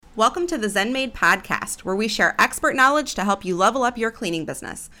Welcome to the Maid podcast, where we share expert knowledge to help you level up your cleaning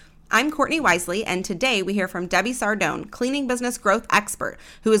business. I'm Courtney Wisely, and today we hear from Debbie Sardone, cleaning business growth expert,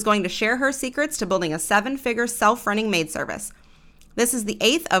 who is going to share her secrets to building a 7-figure self-running maid service. This is the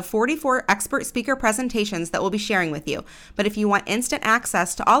 8th of 44 expert speaker presentations that we'll be sharing with you. But if you want instant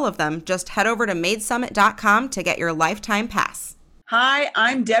access to all of them, just head over to maidsummit.com to get your lifetime pass. Hi,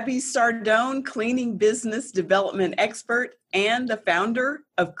 I'm Debbie Sardone, cleaning business development expert and the founder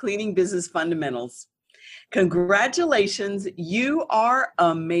of Cleaning Business Fundamentals. Congratulations, you are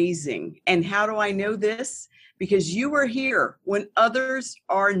amazing. And how do I know this? Because you are here when others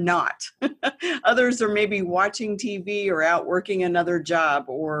are not. Others are maybe watching TV or out working another job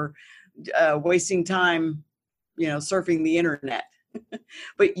or wasting time, surfing the internet.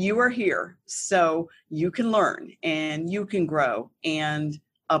 But you are here, so you can learn and you can grow and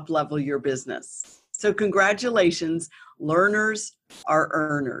up-level your business. So congratulations, learners are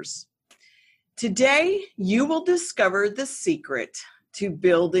earners. Today, you will discover the secret to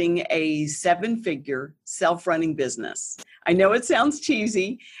building a 7-figure self-running business. I know it sounds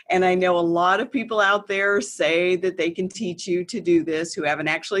cheesy, and I know a lot of people out there say that they can teach you to do this who haven't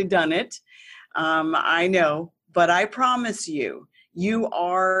actually done it. I know, but I promise you, you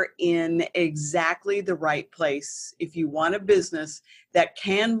are in exactly the right place if you want a business that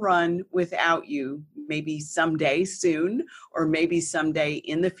can run without you, maybe someday soon, or maybe someday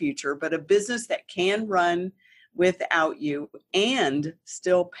in the future, but a business that can run without you and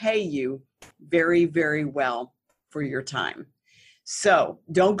still pay you very, very well for your time. So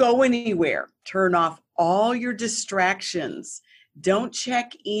don't go anywhere. Turn off all your distractions. Don't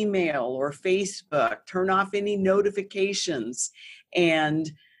check email or Facebook. Turn off any notifications and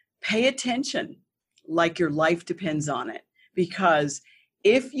pay attention like your life depends on it. Because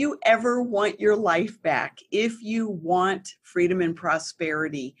if you ever want your life back, if you want freedom and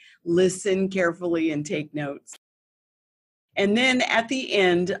prosperity, listen carefully and take notes. And then at the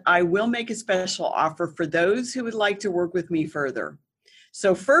end, I will make a special offer for those who would like to work with me further.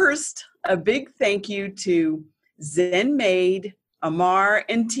 So first, a big thank you to Maid, Amar,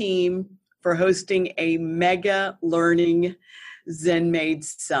 and team for hosting a mega learning Maid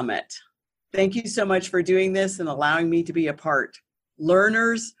Summit. Thank you so much for doing this and allowing me to be a part.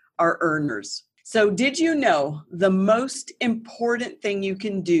 Learners are earners. So did you know the most important thing you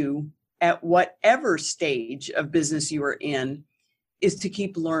can do at whatever stage of business you are in is to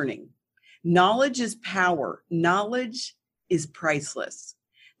keep learning? Knowledge is power. Knowledge is priceless.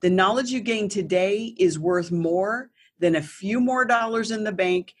 The knowledge you gain today is worth more than a few more dollars in the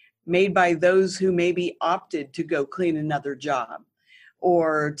bank made by those who maybe opted to go clean another job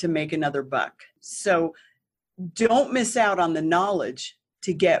or to make another buck. So don't miss out on the knowledge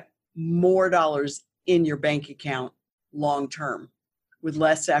to get more dollars in your bank account long term with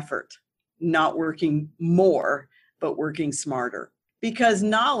less effort, not working more, but working smarter. Because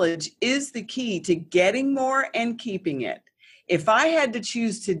knowledge is the key to getting more and keeping it. If I had to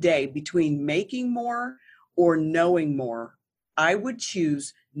choose today between making more or knowing more, I would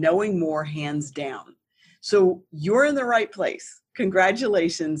choose knowing more hands down. So you're in the right place.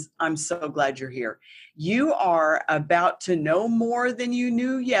 Congratulations. I'm so glad you're here. You are about to know more than you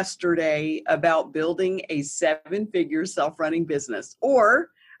knew yesterday about building a 7-figure self-running business or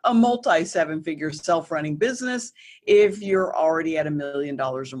a multi-7-figure self-running business if you're already at $1 million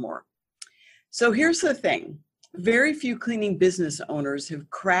or more. So here's the thing. Very few cleaning business owners have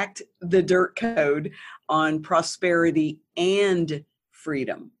cracked the dirt code on prosperity and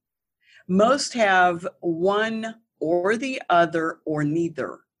freedom. Most have one or the other or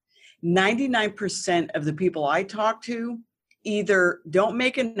neither. 99% of the people I talk to either don't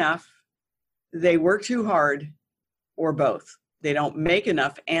make enough, they work too hard, or both. They don't make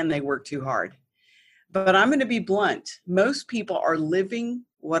enough and they work too hard. But I'm going to be blunt. Most people are living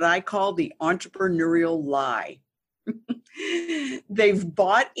what I call the entrepreneurial lie. They've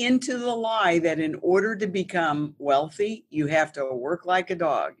bought into the lie that in order to become wealthy, you have to work like a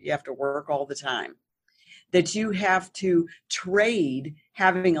dog. You have to work all the time. That you have to trade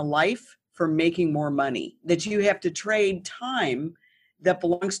having a life for making more money. That you have to trade time that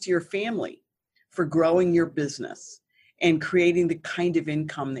belongs to your family for growing your business and creating the kind of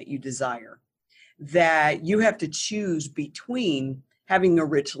income that you desire. That you have to choose between having a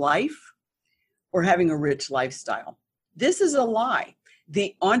rich life or having a rich lifestyle. This is a lie.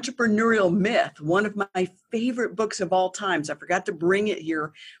 The Entrepreneurial Myth, one of my favorite books of all times. I forgot to bring it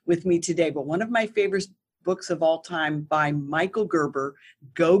here with me today, but one of my favorite books of all time by Michael Gerber,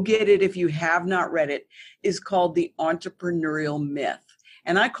 go get it if you have not read it, is called The Entrepreneurial Myth.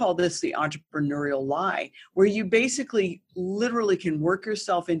 And I call this the entrepreneurial lie, where you basically literally can work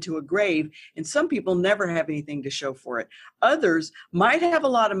yourself into a grave. And some people never have anything to show for it. Others might have a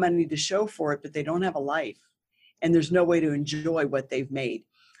lot of money to show for it, but they don't have a life. And there's no way to enjoy what they've made.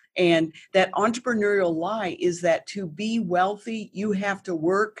 And that entrepreneurial lie is that to be wealthy, you have to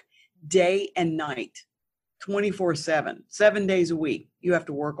work day and night, 24/7, 7 days a week. You have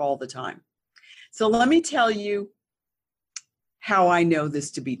to work all the time. So let me tell you how I know this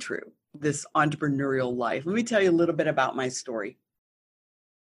to be true, this entrepreneurial life. Let me tell you a little bit about my story.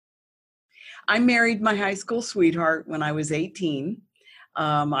 I married my high school sweetheart when I was 18.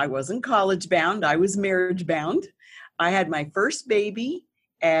 I wasn't college bound. I was marriage bound. I had my first baby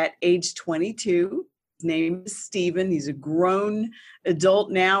at age 22. His name is Stephen. He's a grown adult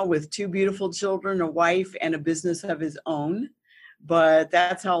now with 2 beautiful children, a wife, and a business of his own. But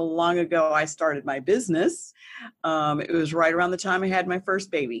that's how long ago I started my business. It was right around the time I had my first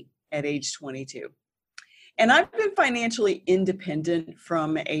baby at age 22. And I've been financially independent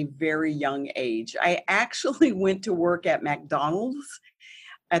from a very young age. I actually went to work at McDonald's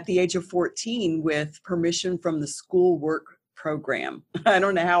at the age of 14 with permission from the school work program. I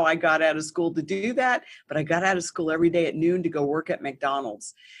don't know how I got out of school to do that, but I got out of school every day at noon to go work at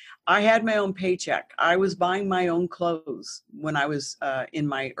McDonald's. I had my own paycheck. I was buying my own clothes when I was in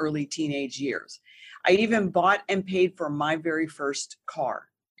my early teenage years. I even bought and paid for my very first car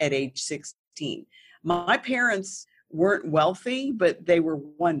at age 16. My parents weren't wealthy, but they were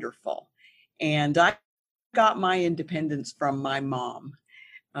wonderful. And I got my independence from my mom.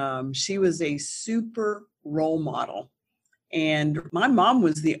 She was a super role model. And my mom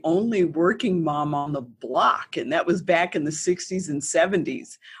was the only working mom on the block. And that was back in the 60s and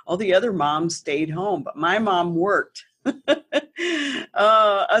 70s. All the other moms stayed home, but my mom worked.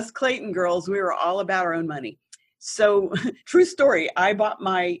 Us Clayton girls, we were all about our own money. So true story, I bought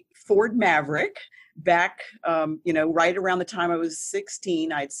my Ford Maverick back, right around the time I was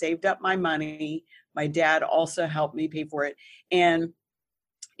 16. I'd saved up my money. My dad also helped me pay for it. And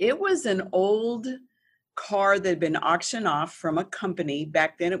it was an old car that had been auctioned off from a company.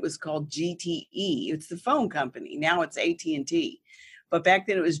 Back then it was called GTE. It's the phone company. Now it's AT&T. But back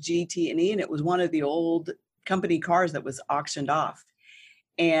then it was GT&E, and it was one of the old company cars that was auctioned off.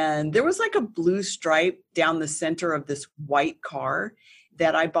 And there was like a blue stripe down the center of this white car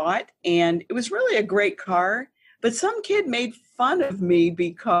that I bought. And it was really a great car. But some kid made fun of me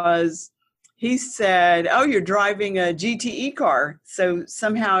because he said, "Oh, you're driving a GTE car." So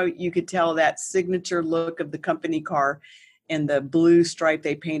somehow you could tell that signature look of the company car and the blue stripe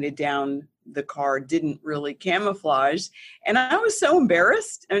they painted down the car didn't really camouflage. And I was so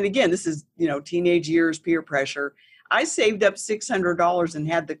embarrassed. And again, this is, teenage years, peer pressure. I saved up $600 and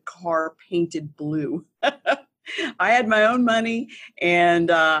had the car painted blue. I had my own money, and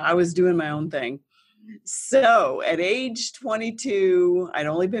I was doing my own thing. So at age 22, I'd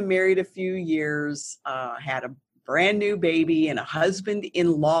only been married a few years, had a brand new baby and a husband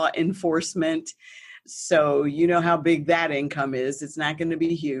in law enforcement. So you know how big that income is. It's not going to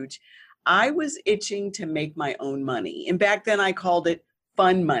be huge. I was itching to make my own money. And back then I called it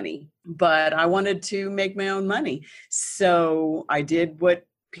fun money, but I wanted to make my own money. So I did what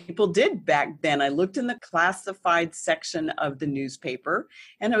people did back then. I looked in the classified section of the newspaper,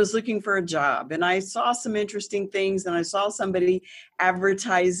 and I was looking for a job, and I saw some interesting things, and I saw somebody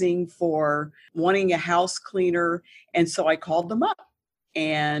advertising for wanting a house cleaner. And so I called them up,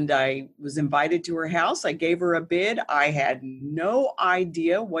 and I was invited to her house. I gave her a bid. I had no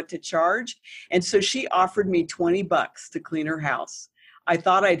idea what to charge. And so she offered me $20 to clean her house. I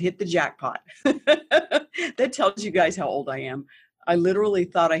thought I'd hit the jackpot. That tells you guys how old I am. I literally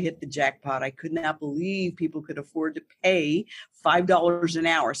thought I hit the jackpot. I could not believe people could afford to pay $5 an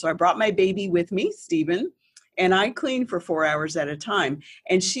hour. So I brought my baby with me, Stephen, and I cleaned for 4 hours at a time.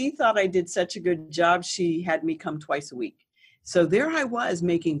 And she thought I did such a good job, she had me come twice a week. So there I was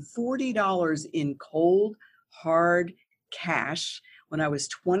making $40 in cold, hard cash when I was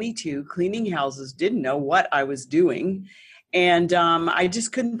 22, cleaning houses, didn't know what I was doing. And I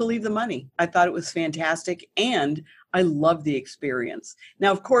just couldn't believe the money. I thought it was fantastic, and I loved the experience.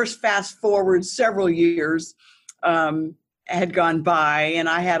 Now, of course, fast forward several years had gone by, and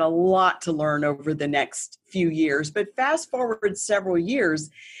I had a lot to learn over the next few years. But fast forward several years,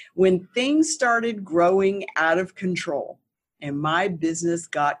 when things started growing out of control and my business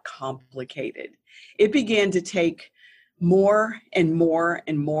got complicated, it began to take more and more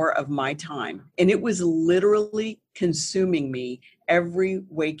and more of my time. And it was literally consuming me every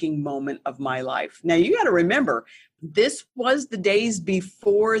waking moment of my life. Now, you got to remember, this was the days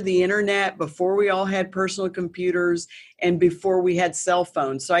before the internet, before we all had personal computers, and before we had cell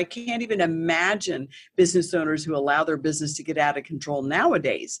phones. So I can't even imagine business owners who allow their business to get out of control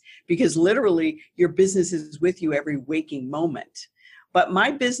nowadays, because literally your business is with you every waking moment. But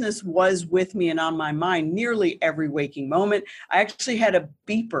my business was with me and on my mind nearly every waking moment. I actually had a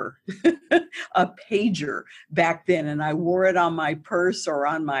beeper, a pager back then, and I wore it on my purse or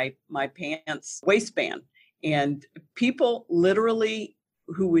on my pants waistband. And people literally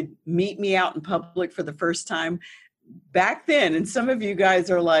who would meet me out in public for the first time back then, and some of you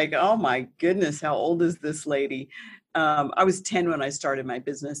guys are like, oh my goodness, how old is this lady? I was 10 when I started my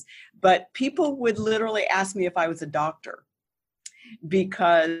business, but people would literally ask me if I was a doctor,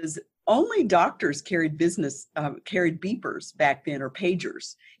 because only doctors carried beepers back then, or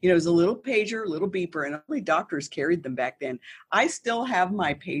pagers. You know, it was a little pager, little beeper, and only doctors carried them back then. I still have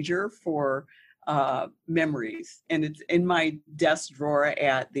my pager for memories, and it's in my desk drawer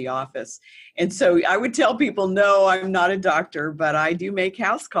at the office. And so I would tell people, no, I'm not a doctor, but I do make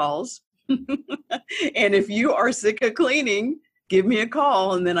house calls. And if you are sick of cleaning, give me a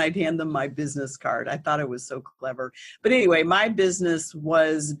call. And then I'd hand them my business card. I thought it was so clever. But anyway, my business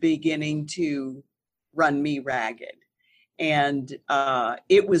was beginning to run me ragged. And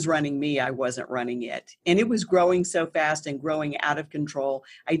it was running me. I wasn't running it. And it was growing so fast and growing out of control.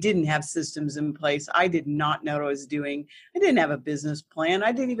 I didn't have systems in place. I did not know what I was doing. I didn't have a business plan.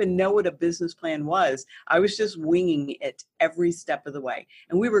 I didn't even know what a business plan was. I was just winging it every step of the way.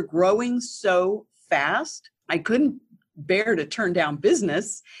 And we were growing so fast, I couldn't bear to turn down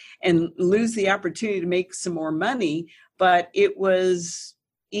business and lose the opportunity to make some more money. But it was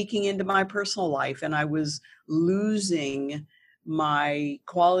eking into my personal life, and I was losing my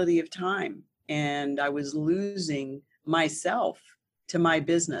quality of time, and I was losing myself to my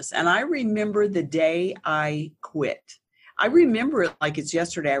business. And I remember the day I quit. I remember it like it's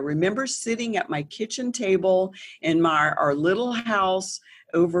yesterday. I remember sitting at my kitchen table in our little house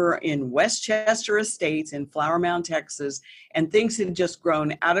over in Westchester Estates in Flower Mound, Texas, and things had just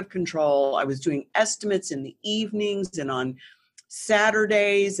grown out of control. I was doing estimates in the evenings and on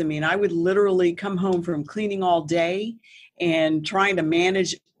Saturdays. I mean, I would literally come home from cleaning all day and trying to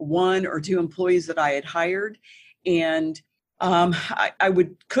manage one or two employees that I had hired. And I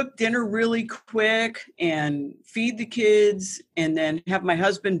would cook dinner really quick and feed the kids, and then have my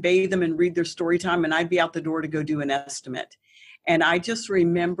husband bathe them and read their story time, and I'd be out the door to go do an estimate. And I just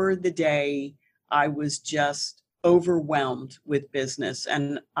remember the day I was just overwhelmed with business,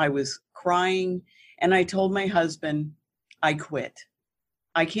 and I was crying, and I told my husband, I quit.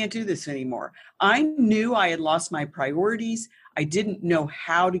 I can't do this anymore. I knew I had lost my priorities. I didn't know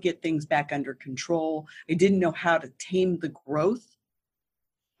how to get things back under control. I didn't know how to tame the growth.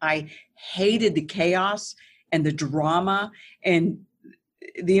 I hated the chaos and the drama and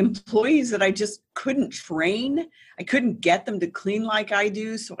the employees that I just couldn't train. I couldn't get them to clean like I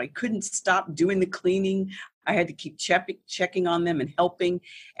do, so I couldn't stop doing the cleaning. I had to keep checking on them and helping.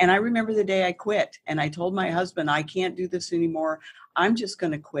 And I remember the day I quit, and I told my husband, I can't do this anymore. I'm just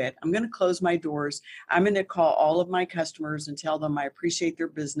going to quit. I'm going to close my doors. I'm going to call all of my customers and tell them I appreciate their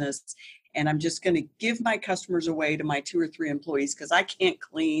business. And I'm just going to give my customers away to my 2 or 3 employees, because I can't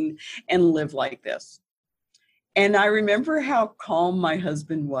clean and live like this. And I remember how calm my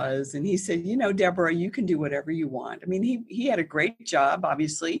husband was. And he said, you know, Deborah, you can do whatever you want. I mean, he had a great job,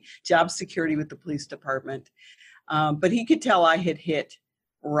 obviously, job security with the police department. But he could tell I had hit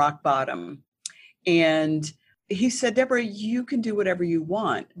rock bottom. And he said, Deborah, you can do whatever you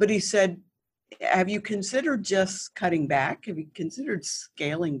want. But he said, have you considered just cutting back? Have you considered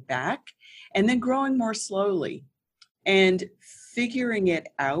scaling back and then growing more slowly and figuring it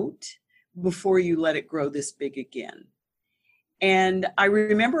out before you let it grow this big again? And I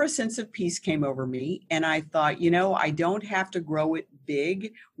remember a sense of peace came over me, and I thought, you know, I don't have to grow it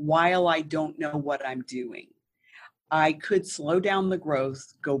big while I don't know what I'm doing. I could slow down the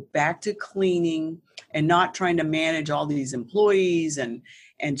growth, go back to cleaning and not trying to manage all these employees and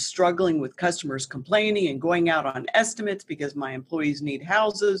struggling with customers complaining and going out on estimates because my employees need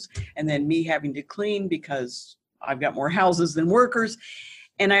houses, and then me having to clean because I've got more houses than workers.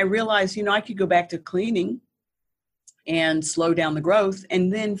 And I realized, you know, I could go back to cleaning and slow down the growth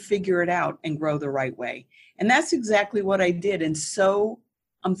and then figure it out and grow the right way. And that's exactly what I did. And so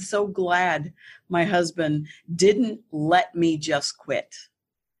I'm so glad my husband didn't let me just quit.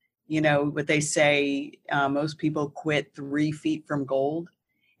 You know, what they say, most people quit 3 feet from gold.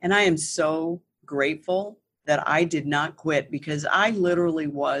 And I am so grateful that I did not quit, because I literally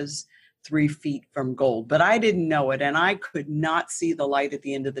was 3 feet from gold, but I didn't know it. And I could not see the light at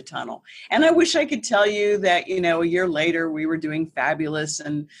the end of the tunnel. And I wish I could tell you that, a year later we were doing fabulous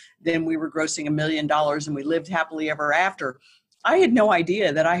and then we were grossing $1 million and we lived happily ever after. I had no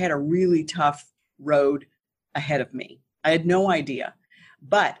idea that I had a really tough road ahead of me. I had no idea.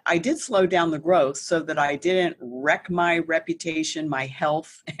 But I did slow down the growth so that I didn't wreck my reputation, my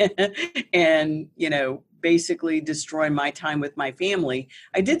health, and, basically destroy my time with my family.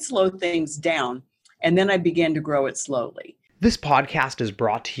 I did slow things down, and then I began to grow it slowly. This podcast is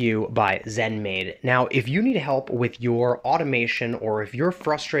brought to you by Maid. Now, if you need help with your automation or if you're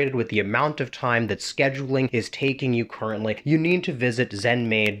frustrated with the amount of time that scheduling is taking you currently, you need to visit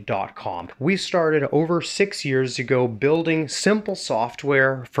zenmaid.com. We started over 6 years ago building simple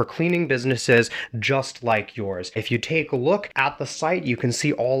software for cleaning businesses just like yours. If you take a look at the site, you can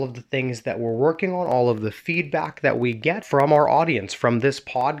see all of the things that we're working on, all of the feedback that we get from our audience, from this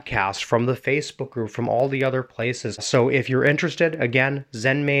podcast, from the Facebook group, from all the other places. So if you're interested, again,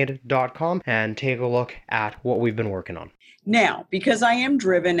 zenmaid.com, and take a look at what we've been working on. Now, because I am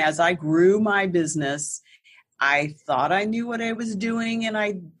driven, as I grew my business, I thought I knew what I was doing, and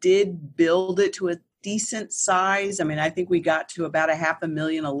I did build it to a decent size. I mean, I think we got to about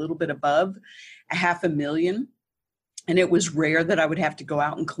 $500,000, a little bit above $500,000. And it was rare that I would have to go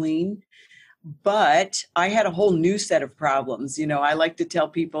out and clean. But I had a whole new set of problems. I like to tell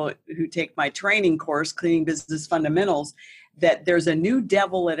people who take my training course, Cleaning Business Fundamentals, that there's a new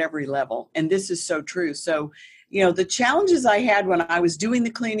devil at every level. And this is so true. So, the challenges I had when I was doing the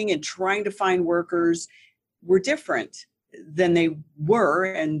cleaning and trying to find workers were different than they were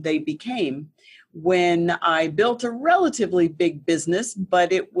and they became when I built a relatively big business,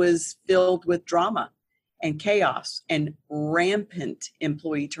 but it was filled with drama and chaos and rampant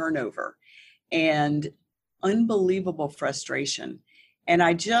employee turnover and unbelievable frustration. And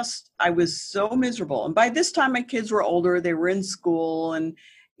I was so miserable. And by this time, my kids were older. They were in school. And,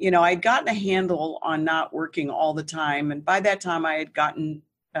 I'd gotten a handle on not working all the time. And by that time, I had gotten,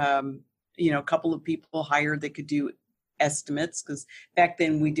 a couple of people hired that could do estimates, because back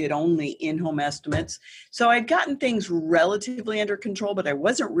then we did only in-home estimates. So I'd gotten things relatively under control, but I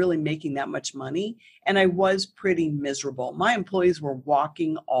wasn't really making that much money. And I was pretty miserable. My employees were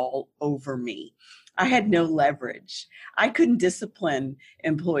walking all over me. I had no leverage. I couldn't discipline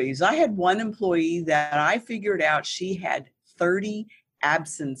employees. I had one employee that I figured out she had 30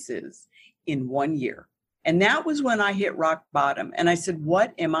 absences in 1 year. And that was when I hit rock bottom. And I said,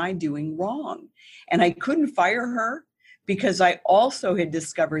 what am I doing wrong? And I couldn't fire her because I also had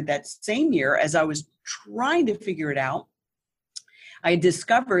discovered that same year, as I was trying to figure it out, I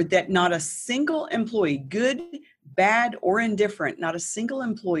discovered that not a single employee, good, bad, or indifferent, not a single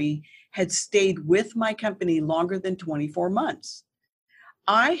employee had stayed with my company longer than 24 months.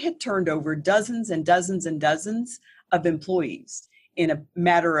 I had turned over dozens and dozens and dozens of employees in a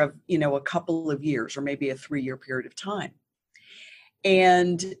matter of, a couple of years, or maybe a 3-year period of time.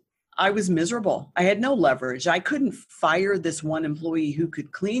 And I was miserable. I had no leverage. I couldn't fire this one employee who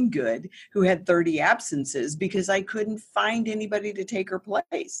could clean good, who had 30 absences, because I couldn't find anybody to take her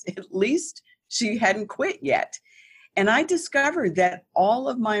place. At least she hadn't quit yet. And I discovered that all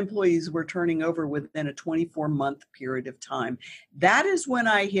of my employees were turning over within a 24-month period of time. That is when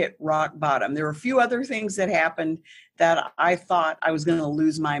I hit rock bottom. There were a few other things that happened that I thought I was going to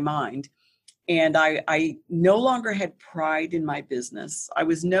lose my mind. And I no longer had pride in my business. I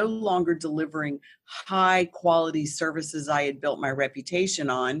was no longer delivering high quality services I had built my reputation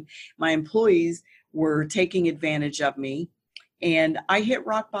on. My employees were taking advantage of me, and I hit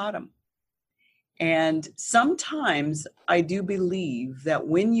rock bottom. And sometimes I do believe that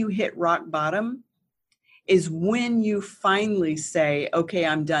when you hit rock bottom is when you finally say, okay,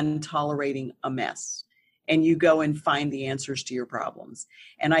 I'm done tolerating a mess. And you go and find the answers to your problems.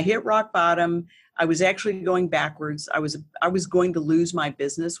 And I hit rock bottom. I was actually going backwards. I was going to lose my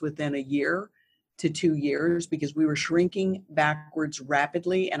business within a year to 2 years because we were shrinking backwards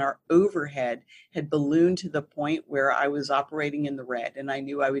rapidly, and our overhead had ballooned to the point where I was operating in the red, and I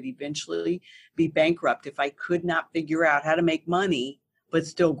knew I would eventually be bankrupt if I could not figure out how to make money but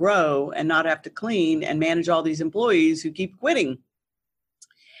still grow and not have to clean and manage all these employees who keep quitting.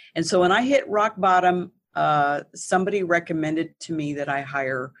 And so when I hit rock bottom, somebody recommended to me that I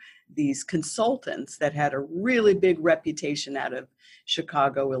hire these consultants that had a really big reputation out of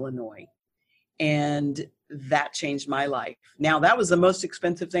Chicago, Illinois. And that changed my life. Now, that was the most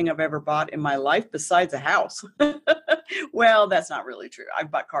expensive thing I've ever bought in my life besides a house. Well, that's not really true. I've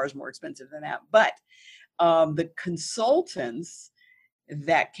bought cars more expensive than that. But the consultants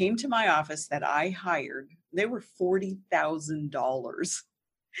that came to my office that I hired, they were $40,000.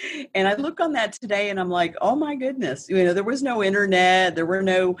 And I look on that today and I'm like, oh my goodness, there was no internet, there were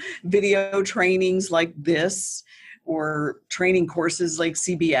no video trainings like this or training courses like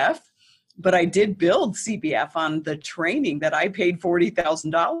CBF, but I did build CBF on the training that I paid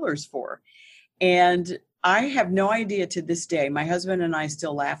 $40,000 for. And I have no idea to this day, my husband and I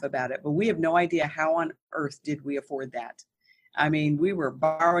still laugh about it, but we have no idea how on earth did we afford that. I mean, we were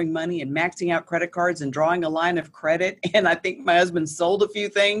borrowing money and maxing out credit cards and drawing a line of credit. And I think my husband sold a few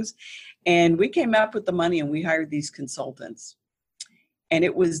things and we came up with the money and we hired these consultants. And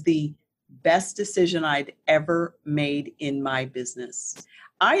it was the best decision I'd ever made in my business.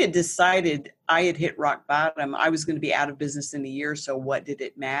 I had decided I had hit rock bottom. I was going to be out of business in a year. So what did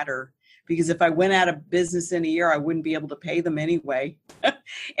it matter? Because if I went out of business in a year, I wouldn't be able to pay them anyway.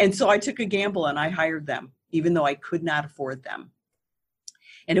 And so I took a gamble and I hired them, even though I could not afford them.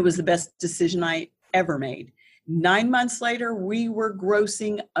 And it was the best decision I ever made. 9 months later, we were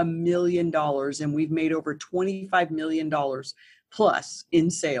grossing $1 million and we've made over $25 million plus in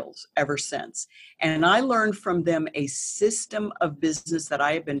sales ever since. And I learned from them a system of business that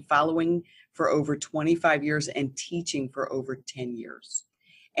I have been following for over 25 years and teaching for over 10 years.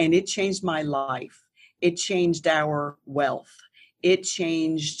 And it changed my life. It changed our wealth. It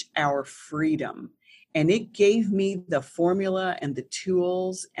changed our freedom. And it gave me the formula and the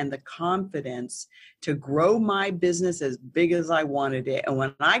tools and the confidence to grow my business as big as I wanted it. And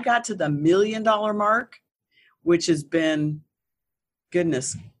when I got to the $1 million mark, which has been,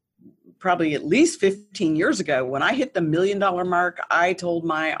 goodness, probably at least 15 years ago, when I hit the $1 million mark, I told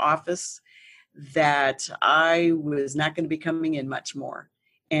my office that I was not going to be coming in much more.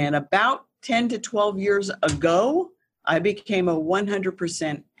 And about 10 to 12 years ago, I became a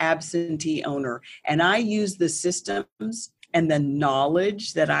 100% absentee owner. And I used the systems and the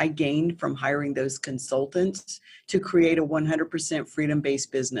knowledge that I gained from hiring those consultants to create a 100%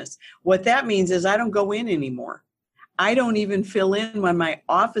 freedom-based business. What that means is I don't go in anymore. I don't even fill in when my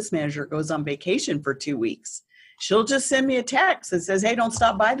office manager goes on vacation for 2 weeks. She'll just send me a text that says, hey, don't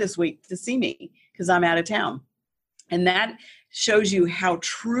stop by this week to see me because I'm out of town. And that shows you how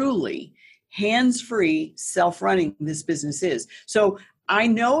truly hands-free, self-running this business is. So I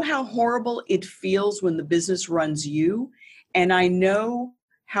know how horrible it feels when the business runs you, and I know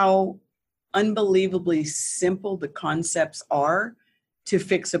how unbelievably simple the concepts are to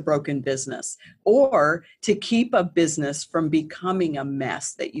fix a broken business or to keep a business from becoming a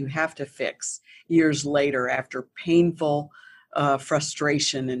mess that you have to fix years later after painful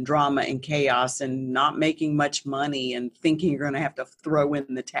frustration and drama and chaos and not making much money and thinking you're going to have to throw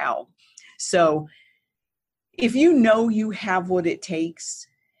in the towel. So if you know you have what it takes,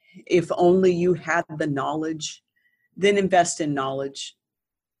 if only you had the knowledge, then invest in knowledge.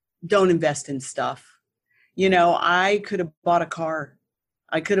 Don't invest in stuff. I could have bought a car.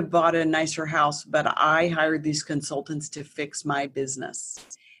 I could have bought a nicer house, but I hired these consultants to fix my business.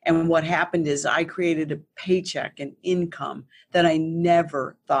 And what happened is I created a paycheck, an income that I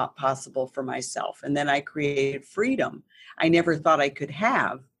never thought possible for myself. And then I created freedom I never thought I could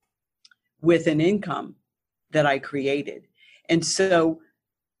have with an income that I created. And so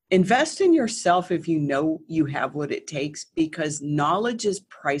invest in yourself if you know you have what it takes, because knowledge is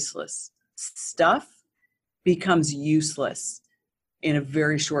priceless. Stuff becomes useless in a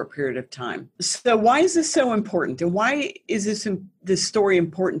very short period of time. So why is this so important? And why is this story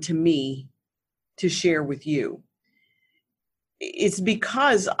important to me to share with you? It's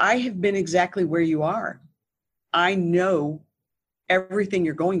because I have been exactly where you are. I know everything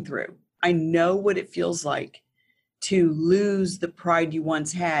you're going through. I know what it feels like to lose the pride you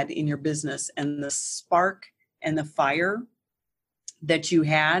once had in your business and the spark and the fire that you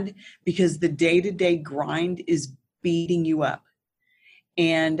had, because the day-to-day grind is beating you up.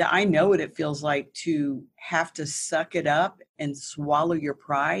 And I know what it feels like to have to suck it up and swallow your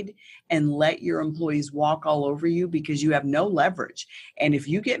pride and let your employees walk all over you because you have no leverage. And if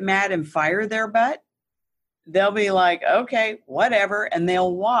you get mad and fire their butt, they'll be like, okay, whatever. And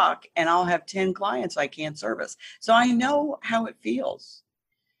they'll walk and I'll have 10 clients I can't service. So I know how it feels.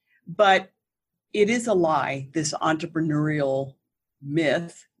 But it is a lie, this entrepreneurial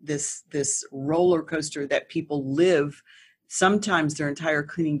myth, this roller coaster that people live sometimes their entire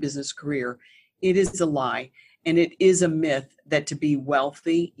cleaning business career. It is a lie. And it is a myth that to be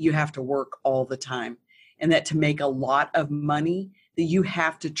wealthy, you have to work all the time. And that to make a lot of money, that you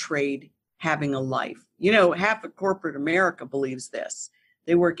have to trade having a life. Half of corporate America believes this.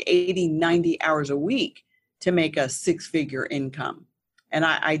 They work 80, 90 hours a week to make a 6-figure income. And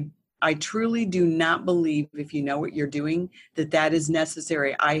I I truly do not believe, if you know what you're doing, that is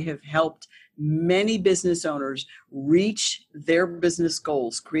necessary. I have helped many business owners reach their business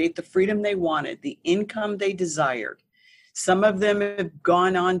goals, create the freedom they wanted, the income they desired. Some of them have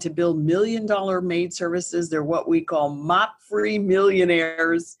gone on to build $1 million maid services. They're what we call mop-free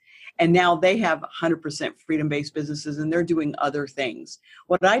millionaires. And now they have 100% freedom-based businesses, and they're doing other things.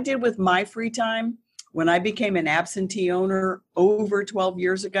 What I did with my free time when I became an absentee owner over 12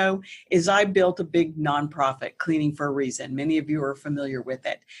 years ago is I built a big nonprofit, Cleaning for a Reason. Many of you are familiar with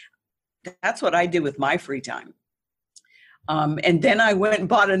it. That's what I did with my free time. And then I went and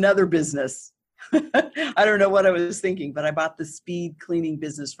bought another business. I don't know what I was thinking, but I bought the speed cleaning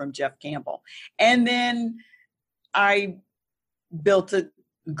business from Jeff Campbell. And then I built a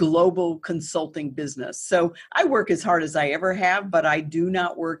global consulting business. So I work as hard as I ever have, but I do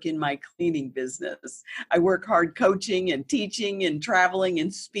not work in my cleaning business. I work hard coaching and teaching and traveling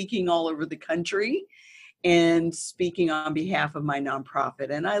and speaking all over the country and speaking on behalf of my nonprofit.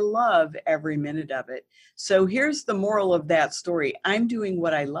 And I love every minute of it. So here's the moral of that story. I'm doing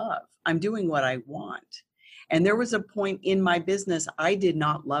what I love. I'm doing what I want. And there was a point in my business, I did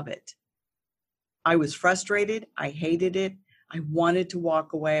not love it. I was frustrated. I hated it. I wanted to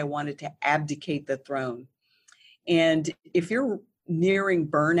walk away. I wanted to abdicate the throne. And if you're nearing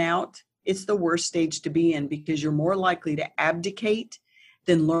burnout, it's the worst stage to be in because you're more likely to abdicate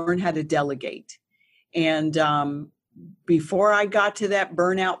than learn how to delegate. And before I got to that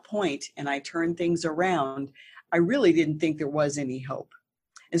burnout point and I turned things around, I really didn't think there was any hope.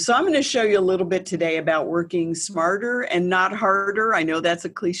 And so I'm going to show you a little bit today about working smarter and not harder. I know that's a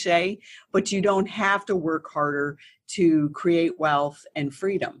cliche, but you don't have to work harder to create wealth and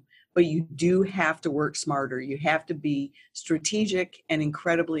freedom, but you do have to work smarter. You have to be strategic and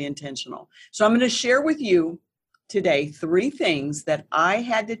incredibly intentional. So I'm going to share with you today 3 things that I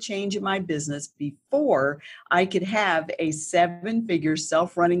had to change in my business before I could have a 7-figure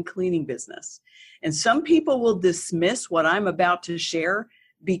self-running cleaning business. And some people will dismiss what I'm about to share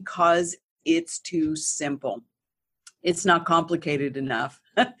because it's too simple. It's not complicated enough.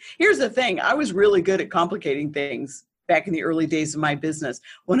 Here's the thing. I was really good at complicating things back in the early days of my business.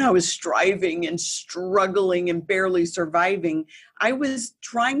 When I was striving and struggling and barely surviving, I was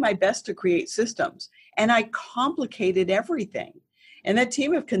trying my best to create systems, and I complicated everything. And that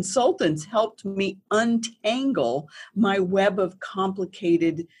team of consultants helped me untangle my web of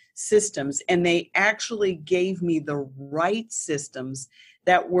complicated systems, and they actually gave me the right systems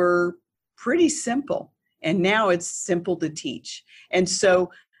that were pretty simple. And now it's simple to teach. And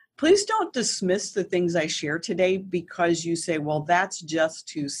so please don't dismiss the things I share today because you say, well, that's just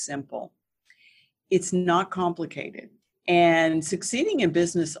too simple. It's not complicated. And succeeding in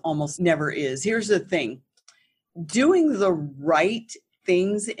business almost never is. Here's the thing. Doing the right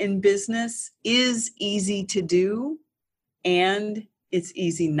things in business is easy to do, and it's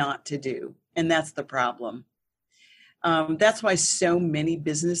easy not to do. And that's the problem. That's why so many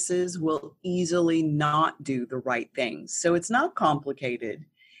businesses will easily not do the right things. So it's not complicated.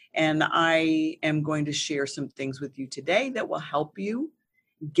 And I am going to share some things with you today that will help you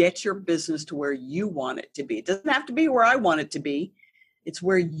get your business to where you want it to be. It doesn't have to be where I want it to be. It's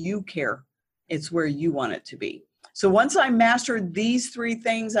where you care. It's where you want it to be. So once I mastered these 3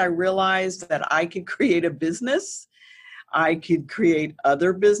 things, I realized that I could create a business. I could create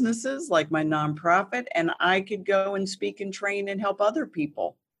other businesses like my nonprofit, and I could go and speak and train and help other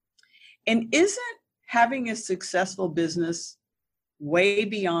people. And isn't having a successful business way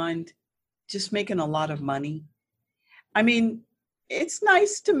beyond just making a lot of money? I mean, it's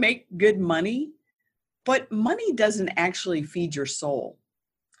nice to make good money, but money doesn't actually feed your soul.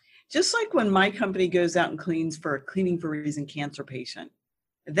 Just like when my company goes out and cleans for a Cleaning for a Reason cancer patient,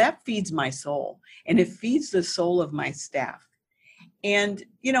 that feeds my soul, and it feeds the soul of my staff. And,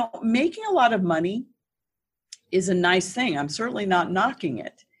 you know, making a lot of money is a nice thing. I'm certainly not knocking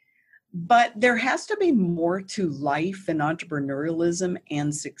it. But there has to be more to life and entrepreneurialism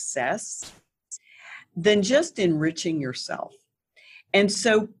and success than just enriching yourself. And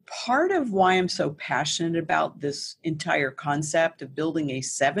so part of why I'm so passionate about this entire concept of building a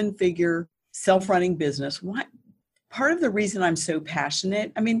 7-figure self-running business, part of the reason I'm so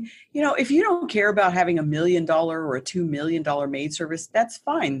passionate, I mean, you know, if you don't care about having $1 million or a $2 million maid service, that's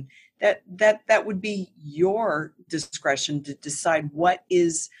fine. That would be your discretion to decide what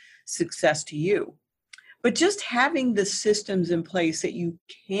is success to you. But just having the systems in place that you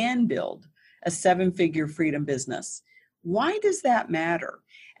can build a 7-figure freedom business, why does that matter?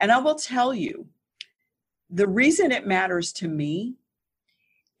 And I will tell you, the reason it matters to me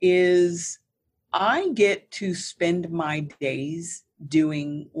is I get to spend my days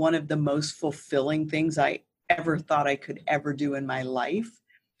doing one of the most fulfilling things I ever thought I could ever do in my life.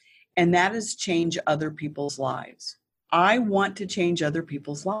 And that is change other people's lives. I want to change other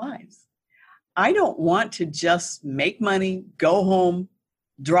people's lives. I don't want to just make money, go home,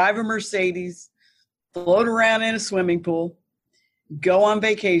 drive a Mercedes, float around in a swimming pool, go on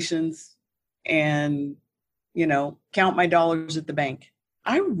vacations, and, count my dollars at the bank.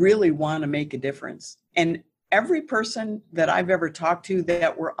 I really want to make a difference. And every person that I've ever talked to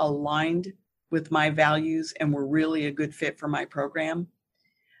that were aligned with my values and were really a good fit for my program,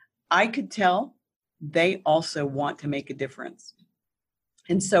 I could tell they also want to make a difference.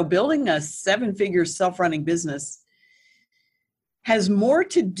 And so building a 7-figure self-running business has more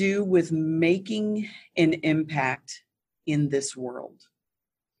to do with making an impact in this world.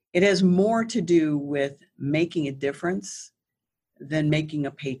 It has more to do with making a difference than making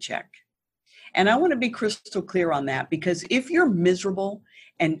a paycheck. And I want to be crystal clear on that, because if you're miserable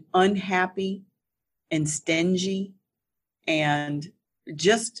and unhappy and stingy and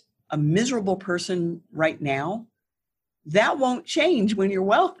just a miserable person right now, that won't change when you're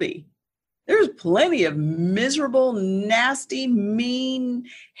wealthy. There's plenty of miserable, nasty, mean,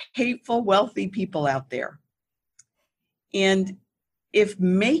 hateful, wealthy people out there. And if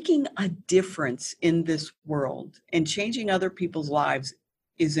making a difference in this world and changing other people's lives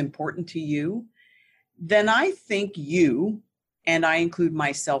is important to you, then I think you, and I include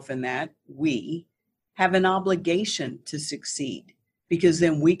myself in that, we have an obligation to succeed, because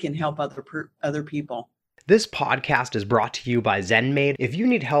then we can help other people. This podcast is brought to you by Maid. If you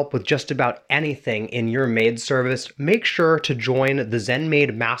need help with just about anything in your maid service, make sure to join the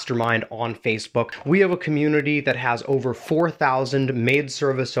Maid Mastermind on Facebook. We have a community that has over 4,000 maid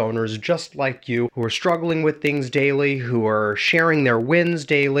service owners just like you, who are struggling with things daily, who are sharing their wins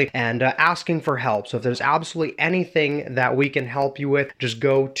daily, and asking for help. So if there's absolutely anything that we can help you with, just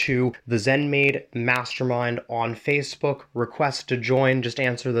go to the Maid Mastermind on Facebook, request to join, just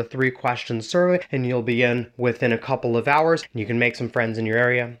answer the 3-question survey, and you'll be in within a couple of hours, and you can make some friends in your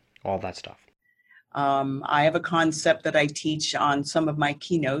area, all that stuff. I have a concept that I teach on some of my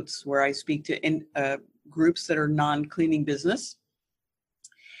keynotes where I speak to groups that are non-cleaning business.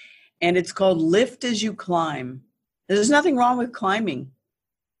 And it's called Lift as You Climb. There's nothing wrong with climbing,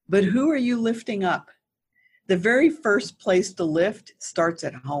 but who are you lifting up? The very first place to lift starts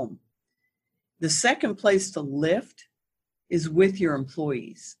at home. The second place to lift is with your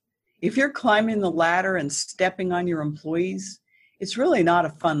employees. If you're climbing the ladder and stepping on your employees, it's really not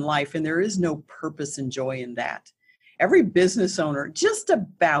a fun life, and there is no purpose and joy in that. Every business owner, just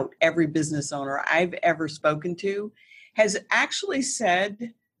about every business owner I've ever spoken to, has actually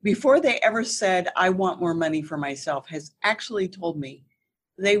said, before they ever said, I want more money for myself, has actually told me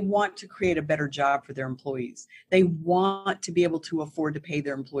they want to create a better job for their employees. They want to be able to afford to pay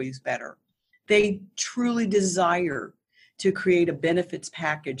their employees better. They truly desire to create a benefits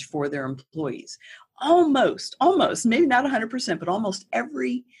package for their employees. Almost, maybe not 100%, but almost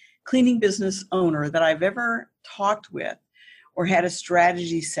every cleaning business owner that I've ever talked with or had a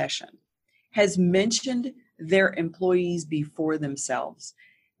strategy session has mentioned their employees before themselves.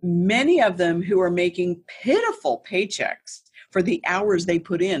 Many of them who are making pitiful paychecks for the hours they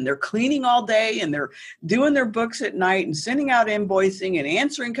put in. They're cleaning all day and they're doing their books at night and sending out invoicing and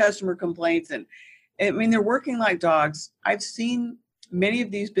answering customer complaints, and they're working like dogs. I've seen many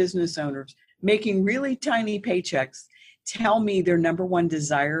of these business owners making really tiny paychecks tell me their number one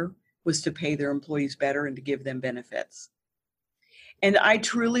desire was to pay their employees better and to give them benefits. And I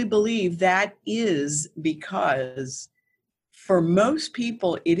truly believe that is because for most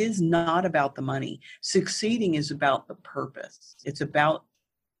people, it is not about the money. Succeeding is about the purpose. It's about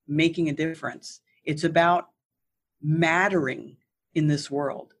making a difference. It's about mattering in this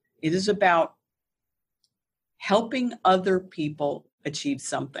world. It is about helping other people achieve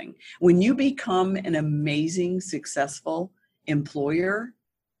something. When you become an amazing, successful employer,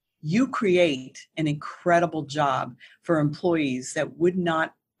 you create an incredible job for employees that would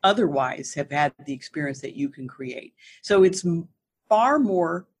not otherwise have had the experience that you can create. So it's far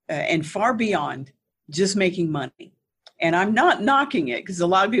more and far beyond just making money. And I'm not knocking it, because a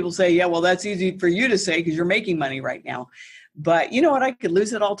lot of people say, yeah, well, that's easy for you to say because you're making money right now. But you know what? I could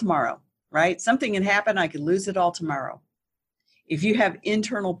lose it all tomorrow. Right? Something can happen. I could lose it all tomorrow. If you have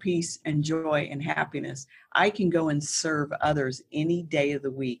internal peace and joy and happiness, I can go and serve others any day of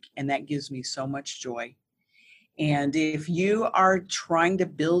the week. And that gives me so much joy. And if you are trying to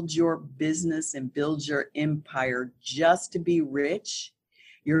build your business and build your empire just to be rich,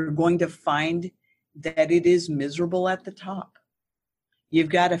 you're going to find that it is miserable at the top. You've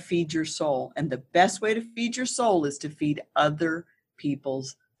got to feed your soul. And the best way to feed your soul is to feed other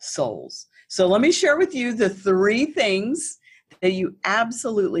people's souls. So let me share with you the 3 things that you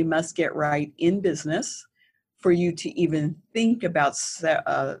absolutely must get right in business for you to even think about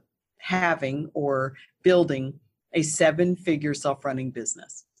having or building a 7-figure self-running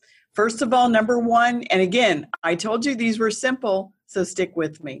business. First of all, number 1, and again, I told you these were simple, so stick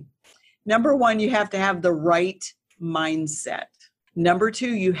with me. Number 1, you have to have the right mindset. Number 2,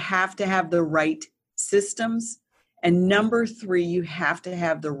 you have to have the right systems. And number 3, you have to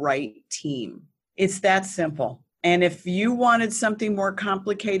have the right team. It's that simple. And if you wanted something more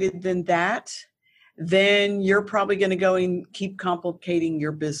complicated than that, then you're probably going to go and keep complicating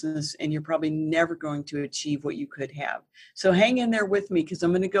your business, and you're probably never going to achieve what you could have. So hang in there with me, because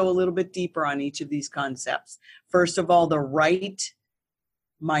I'm going to go a little bit deeper on each of these concepts. First of all, the right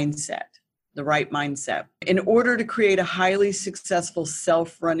mindset. The right mindset. In order to create a highly successful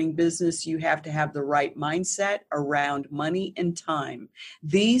self-running business, you have to have the right mindset around money and time.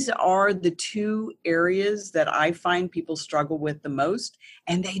 These are the 2 areas that I find people struggle with the most,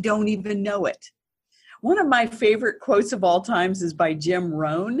 and they don't even know it. One of my favorite quotes of all times is by Jim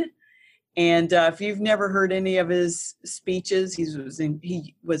Rohn. And if you've never heard any of his speeches, he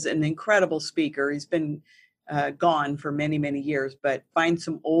was an incredible speaker. He's been gone for many, many years, but find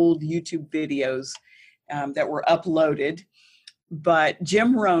some old YouTube videos that were uploaded. But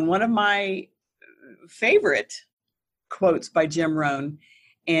Jim Rohn, one of my favorite quotes by Jim Rohn,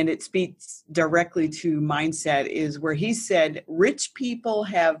 and it speaks directly to mindset, is where he said, rich people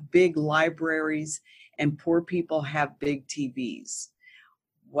have big libraries and poor people have big TVs.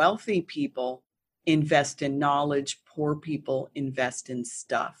 Wealthy people invest in knowledge, poor people invest in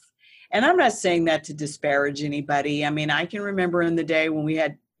stuff. And I'm not saying that to disparage anybody. I mean, I can remember in the day when we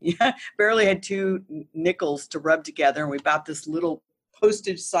had barely had 2 nickels to rub together, and we bought this little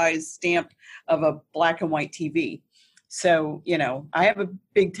postage-sized stamp of a black and white TV. So, I have a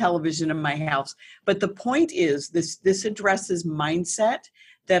big television in my house. But the point is, this addresses mindset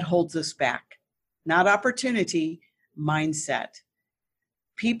that holds us back. Not opportunity, mindset.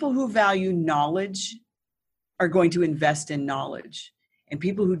 People who value knowledge are going to invest in knowledge. And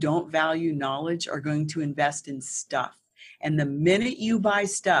people who don't value knowledge are going to invest in stuff. And the minute you buy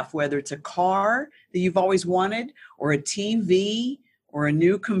stuff, whether it's a car that you've always wanted, or a TV, or a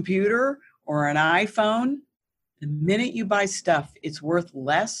new computer, or an iPhone, the minute you buy stuff, it's worth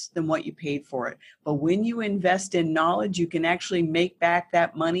less than what you paid for it. But when you invest in knowledge, you can actually make back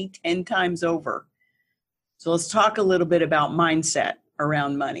that money 10 times over. So let's talk a little bit about mindset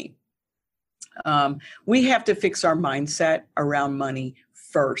around money. We have to fix our mindset around money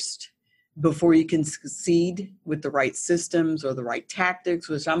first before you can succeed with the right systems or the right tactics,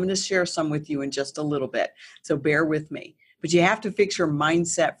 which I'm going to share some with you in just a little bit. So bear with me. But you have to fix your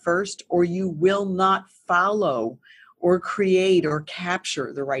mindset first, or you will not follow or create or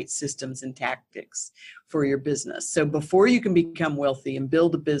capture the right systems and tactics for your business. So before you can become wealthy and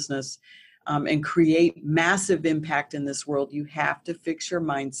build a business and create massive impact in this world, you have to fix your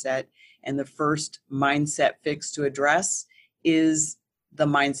mindset. And the first mindset fix to address is the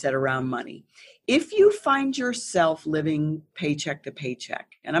mindset around money. If you find yourself living paycheck to paycheck,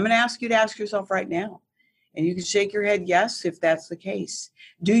 and I'm going to ask you to ask yourself right now, and you can shake your head yes if that's the case.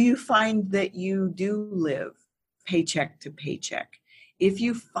 Do you find that you do live paycheck to paycheck? If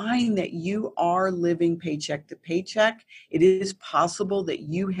you find that you are living paycheck to paycheck, it is possible that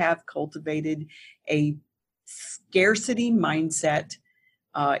you have cultivated a scarcity mindset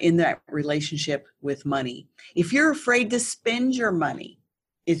in that relationship with money. If you're afraid to spend your money,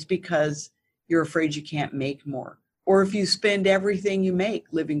 it's because you're afraid you can't make more. Or if you spend everything you make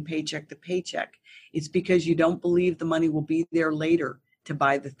living paycheck to paycheck, it's because you don't believe the money will be there later to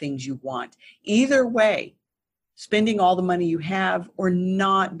buy the things you want. Either way, spending all the money you have or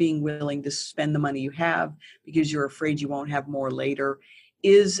not being willing to spend the money you have because you're afraid you won't have more later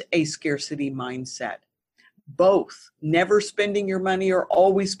is a scarcity mindset. Both, never spending your money or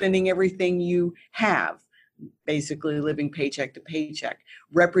always spending everything you have, basically living paycheck to paycheck,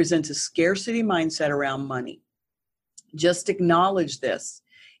 represents a scarcity mindset around money. Just acknowledge this.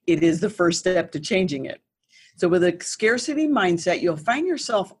 It is the first step to changing it. So with a scarcity mindset, you'll find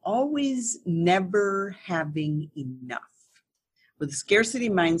yourself always never having enough. With a scarcity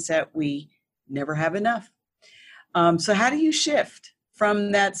mindset, we never have enough. So how do you shift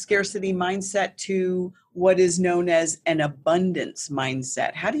from that scarcity mindset to what is known as an abundance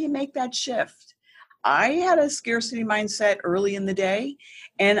mindset? How do you make that shift? I had a scarcity mindset early in the day,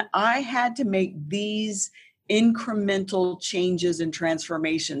 and I had to make these incremental changes and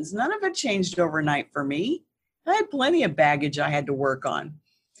transformations. None of it changed overnight for me. I had plenty of baggage I had to work on.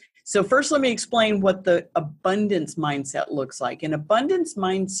 So first, let me explain what the abundance mindset looks like. An abundance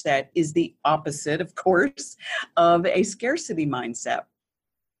mindset is the opposite, of course, of a scarcity mindset.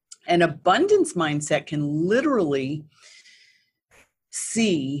 An abundance mindset can literally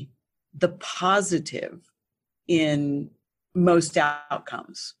see the positive in most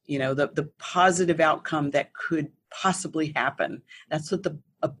outcomes, the positive outcome that could possibly happen. That's what the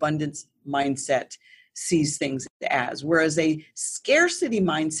abundance mindset sees things as. Whereas a scarcity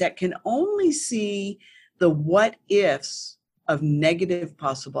mindset can only see the what ifs of negative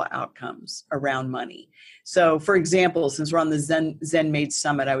possible outcomes around money. So for example, since we're on the Zen Maid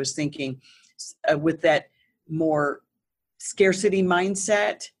Summit, I was thinking with that more scarcity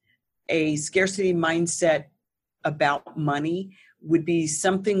mindset, a scarcity mindset about money would be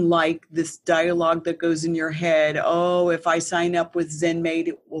something like this dialogue that goes in your head. Oh, if I sign up with Zen Maid,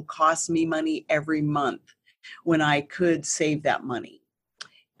 it will cost me money every month when I could save that money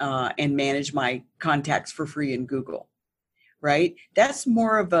and manage my contacts for free in Google, right? That's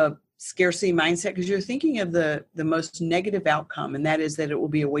more of a scarcity mindset because you're thinking of the most negative outcome, and that is that it will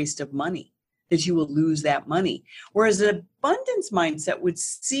be a waste of money, that you will lose that money. Whereas an abundance mindset would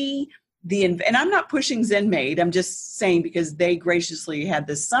see and I'm not pushing Zen Maid, I'm just saying because they graciously had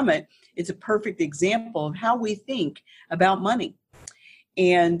this summit, it's a perfect example of how we think about money.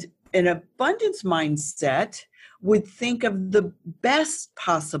 And an abundance mindset would think of the best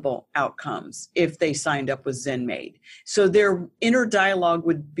possible outcomes if they signed up with Zen Maid. So their inner dialogue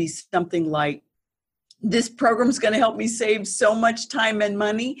would be something like, this program's going to help me save so much time and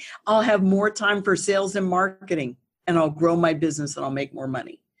money. I'll have more time for sales and marketing, and I'll grow my business and I'll make more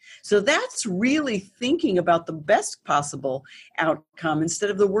money. So that's really thinking about the best possible outcome instead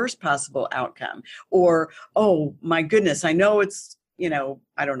of the worst possible outcome. Or, oh my goodness, I know it's,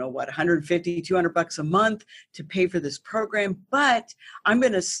 I don't know what, 150, 200 bucks a month to pay for this program, but I'm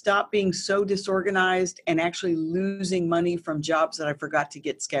going to stop being so disorganized and actually losing money from jobs that I forgot to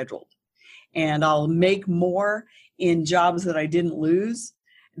get scheduled. And I'll make more in jobs that I didn't lose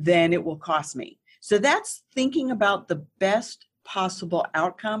than it will cost me. So that's thinking about the best possible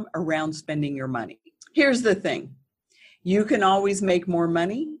outcome around spending your money. Here's the thing. You can always make more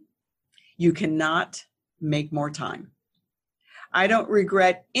money. You cannot make more time. I don't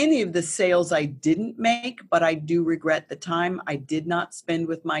regret any of the sales I didn't make, but I do regret the time I did not spend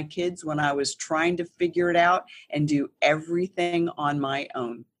with my kids when I was trying to figure it out and do everything on my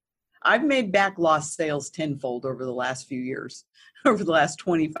own. I've made back lost sales tenfold over the last few years, over the last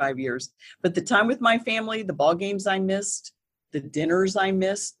 25 years. But the time with my family, the ball games I missed, the dinners I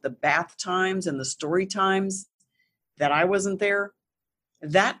missed, the bath times and the story times that I wasn't there,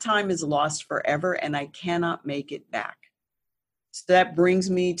 that time is lost forever and I cannot make it back. So that brings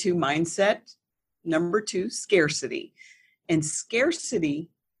me to mindset number 2, scarcity. And scarcity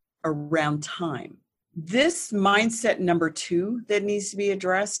around time. This mindset number 2 that needs to be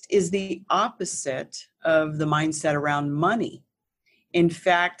addressed is the opposite of the mindset around money. In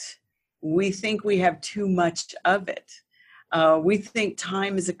fact, we think we have too much of it. We think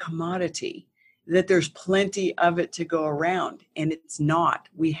time is a commodity, that there's plenty of it to go around, and it's not.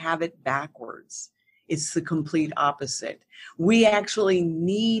 We have it backwards. It's the complete opposite. We actually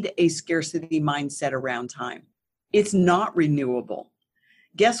need a scarcity mindset around time. It's not renewable.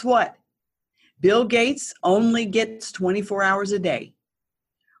 Guess what? Bill Gates only gets 24 hours a day.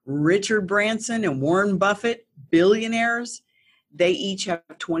 Richard Branson and Warren Buffett, billionaires, they each have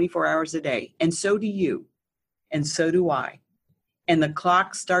 24 hours a day. And so do you. And so do I. And the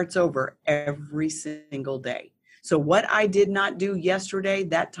clock starts over every single day. So what I did not do yesterday,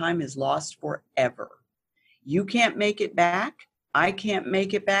 that time is lost forever. You can't make it back. I can't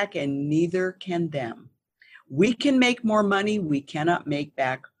make it back, and neither can them. We can make more money. We cannot make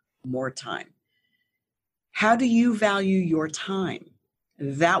back more time. How do you value your time?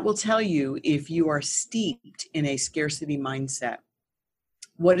 That will tell you if you are steeped in a scarcity mindset.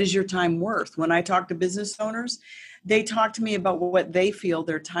 What is your time worth? When I talk to business owners, they talk to me about what they feel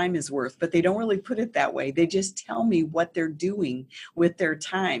their time is worth, but they don't really put it that way. They just tell me what they're doing with their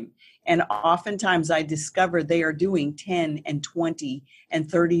time. And oftentimes I discover they are doing $10 and $20 and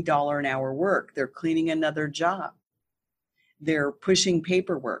 $30 an hour work. They're cleaning another job. They're pushing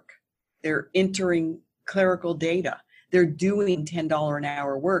paperwork. They're entering clerical data. They're doing $10 an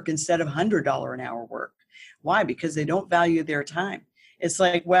hour work instead of $100 an hour work. Why? Because they don't value their time. It's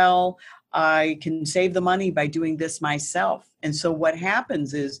like, well, I can save the money by doing this myself. And so what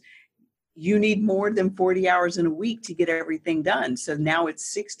happens is you need more than 40 hours in a week to get everything done. So now it's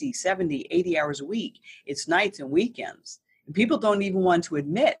 60, 70, 80 hours a week. It's nights and weekends. And people don't even want to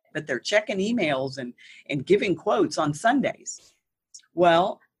admit, but they're checking emails and giving quotes on Sundays.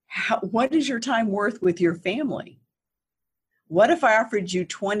 Well, What is your time worth with your family? What if I offered you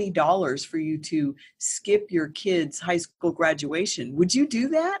 $20 for you to skip your kid's high school graduation? Would you do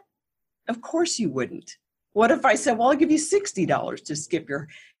that? Of course you wouldn't. What if I said, well, I'll give you $60 to skip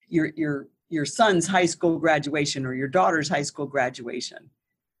your son's high school graduation or your daughter's high school graduation?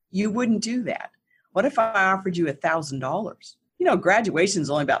 You wouldn't do that. What if I offered you $1,000? Graduation is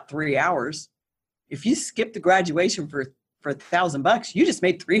only about 3 hours. If you skip the graduation for $1,000, you just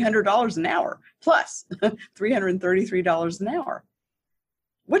made $300 an hour plus $333 an hour.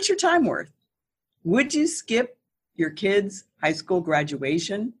 What's your time worth? Would you skip your kid's high school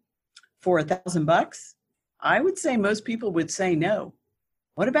graduation for $1,000? I would say most people would say no.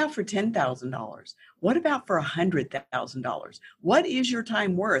 What about for $10,000? What about for $100,000? What is your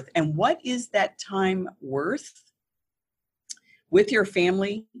time worth? And what is that time worth with your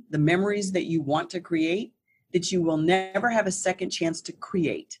family, the memories that you want to create that you will never have a second chance to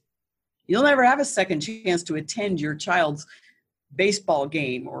create? You'll never have a second chance to attend your child's baseball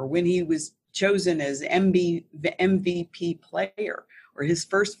game or when he was chosen as MVP player or his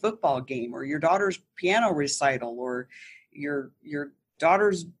first football game or your daughter's piano recital or your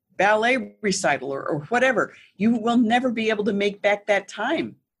daughter's ballet recital or whatever. You will never be able to make back that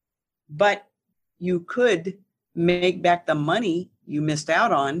time, but you could make back the money you missed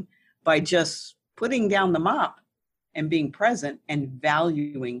out on by just putting down the mop and being present and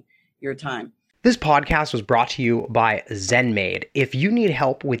valuing your time. This podcast was brought to you by Maid. If you need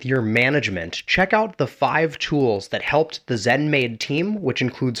help with your management, check out the 5 tools that helped the Maid team, which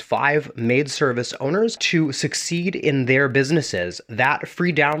includes 5 maid service owners, to succeed in their businesses. That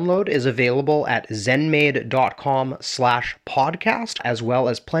free download is available at zenmaid.com/podcast, as well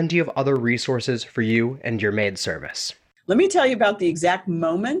as plenty of other resources for you and your maid service. Let me tell you about the exact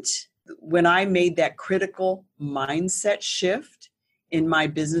moment when I made that critical mindset shift in my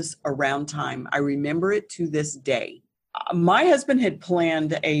business around time. I remember it to this day. My husband had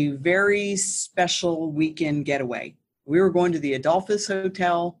planned a very special weekend getaway. We were going to the Adolphus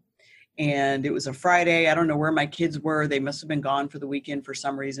Hotel, and it was a Friday. I don't know where my kids were. They must have been gone for the weekend for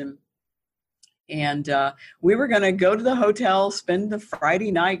some reason. And we were going to go to the hotel, spend the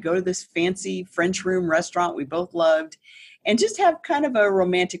Friday night, go to this fancy French room restaurant we both loved, and just have kind of a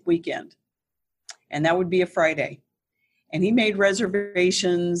romantic weekend. And that would be a Friday. And he made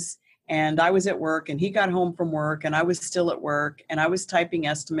reservations, and I was at work, and he got home from work, and I was still at work, and I was typing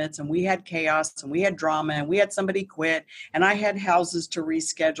estimates, and we had chaos, and we had drama, and we had somebody quit, and I had houses to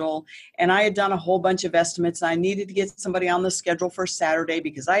reschedule, and I had done a whole bunch of estimates, and I needed to get somebody on the schedule for Saturday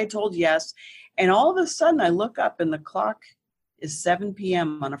because I had told yes. And all of a sudden, I look up, and the clock is 7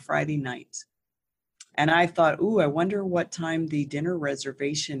 p.m. on a Friday night. And I thought, I wonder what time the dinner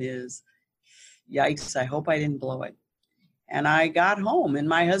reservation is. Yikes, I hope I didn't blow it. And I got home, and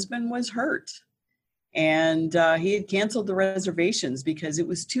my husband was hurt. And he had canceled the reservations because it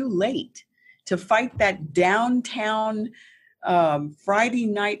was too late to fight that downtown Friday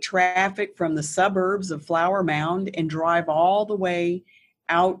night traffic from the suburbs of Flower Mound and drive all the way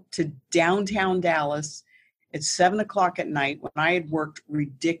out to downtown Dallas at 7 o'clock at night when I had worked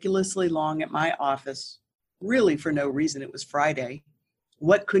ridiculously long at my office, really for no reason. It was Friday.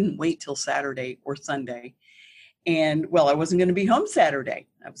 What couldn't wait till Saturday or Sunday? And I wasn't going to be home Saturday.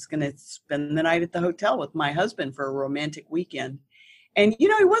 I was going to spend the night at the hotel with my husband for a romantic weekend. And, he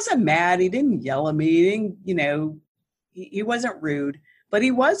wasn't mad. He didn't yell at me. He didn't, he wasn't rude, but he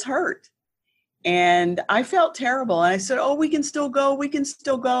was hurt. And I felt terrible. And I said, we can still go. We can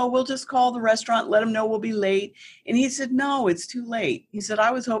still go. We'll just call the restaurant, let them know we'll be late. And he said, no, it's too late. He said, I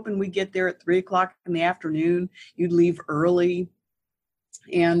was hoping we'd get there at 3 o'clock in the afternoon. You'd leave early.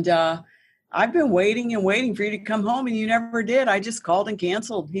 And, I've been waiting and waiting for you to come home, and you never did. I just called and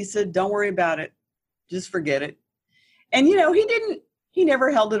canceled. He said, don't worry about it. Just forget it. And, he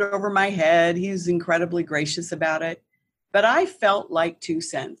never held it over my head. He was incredibly gracious about it. But I felt like 2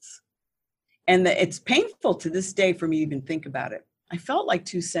 cents. And it's painful to this day for me to even think about it. I felt like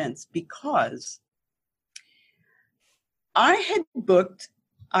 2 cents because I had booked,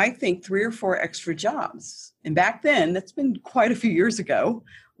 I think, 3 or 4 extra jobs. And back then, that's been quite a few years ago,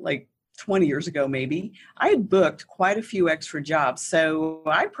 like 20 years ago, maybe, I had booked quite a few extra jobs. So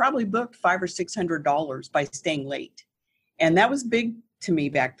I probably booked $500 or $600 by staying late. And that was big to me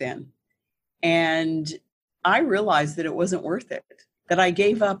back then. And I realized that it wasn't worth it, that I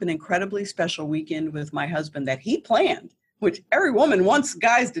gave up an incredibly special weekend with my husband that he planned, which every woman wants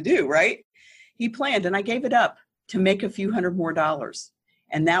guys to do, right? He planned, and I gave it up to make a few $100 more.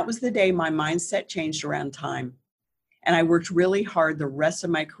 And that was the day my mindset changed around time. And I worked really hard the rest of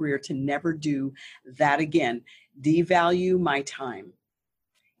my career to never do that again, devalue my time.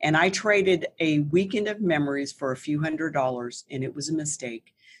 And I traded a weekend of memories for a few $100s, and it was a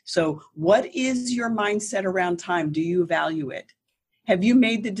mistake. So what is your mindset around time? Do you value it? Have you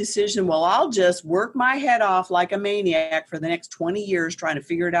made the decision, well, I'll just work my head off like a maniac for the next 20 years trying to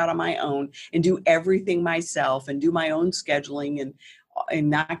figure it out on my own and do everything myself and do my own scheduling and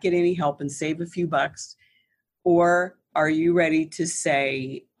not get any help and save a few bucks? Or are you ready to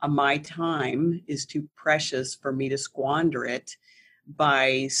say, my time is too precious for me to squander it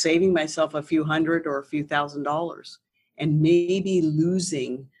by saving myself a few hundred or a few $1,000s and maybe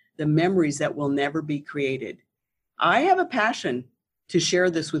losing the memories that will never be created? I have a passion to share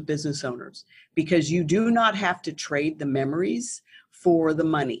this with business owners because you do not have to trade the memories for the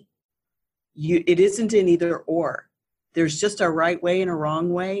money. It isn't an either or. There's just a right way and a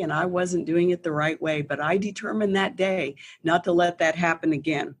wrong way, and I wasn't doing it the right way, but I determined that day not to let that happen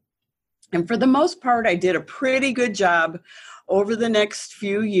again. And for the most part, I did a pretty good job over the next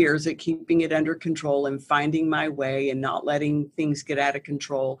few years at keeping it under control and finding my way and not letting things get out of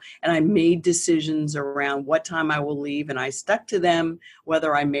control. And I made decisions around what time I will leave, and I stuck to them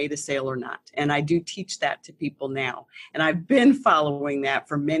whether I made a sale or not. And I do teach that to people now. And I've been following that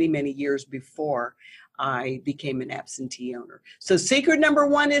for many, many years before I became an absentee owner. So secret number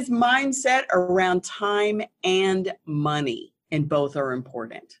one is mindset around time and money, and both are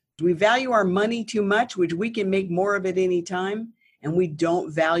important. We value our money too much, which we can make more of it anytime, and we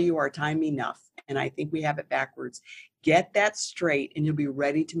don't value our time enough. And I think we have it backwards. Get that straight, and you'll be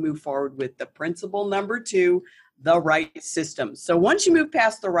ready to move forward with the principle number two, the right systems. So once you move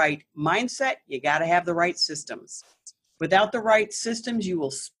past the right mindset, you got to have the right systems. Without the right systems, you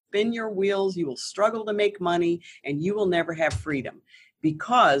will spin your wheels, you will struggle to make money, and you will never have freedom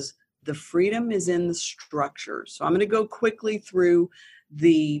because the freedom is in the structure. So I'm going to go quickly through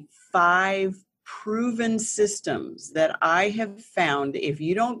the 5 proven systems that I have found. If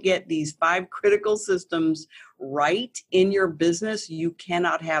you don't get these 5 critical systems right in your business, you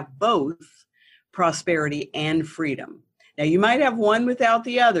cannot have both prosperity and freedom. Now, you might have one without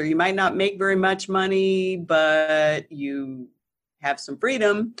the other. You might not make very much money, but you have some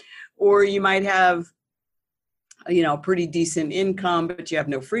freedom, or you might have, pretty decent income, but you have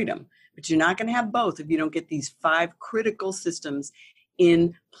no freedom. But you're not going to have both if you don't get these 5 critical systems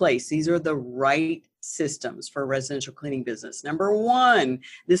in place. These are the right systems for a residential cleaning business. Number 1,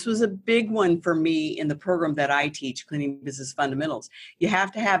 this was a big one for me in the program that I teach, Cleaning Business Fundamentals. You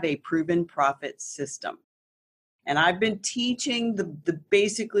have to have a proven profit system. And I've been teaching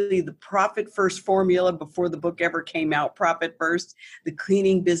basically the profit first formula before the book ever came out, Profit First, the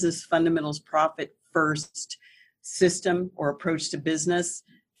Cleaning Business Fundamentals Profit First system or approach to business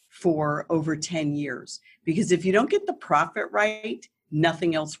for over 10 years. Because if you don't get the profit right,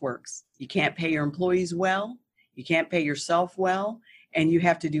 nothing else works. You can't pay your employees well, you can't pay yourself well, and you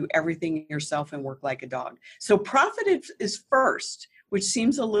have to do everything yourself and work like a dog. So profit is first, which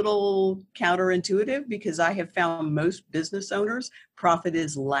seems a little counterintuitive because I have found most business owners, profit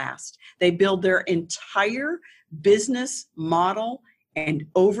is last. They build their entire business model and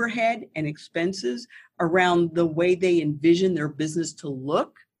overhead and expenses around the way they envision their business to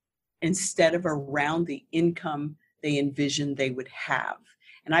look instead of around the income they envisioned they would have.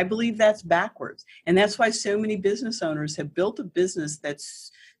 And I believe that's backwards. And that's why so many business owners have built a business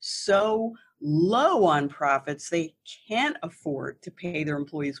that's so low on profits, they can't afford to pay their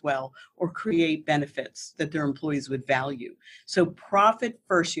employees well or create benefits that their employees would value. So profit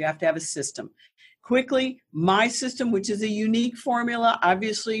first, you have to have a system. Quickly, my system, which is a unique formula.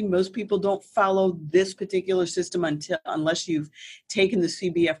 Obviously, most people don't follow this particular system unless you've taken the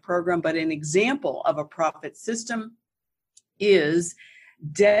CBF program, but an example of a profit system is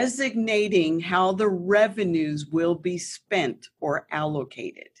designating how the revenues will be spent or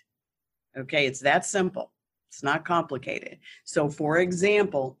allocated. Okay, it's that simple. It's not complicated. So for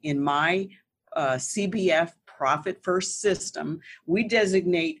example, in my CBF Profit First system, we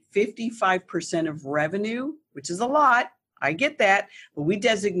designate 55% of revenue, which is a lot. I get that, but we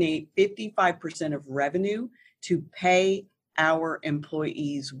designate 55% of revenue to pay our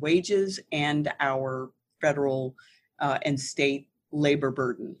employees' wages and our federal and state labor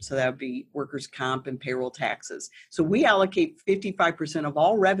burden. So that would be workers' comp and payroll taxes. So we allocate 55% of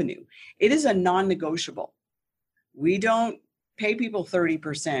all revenue. It is a non-negotiable. We don't pay people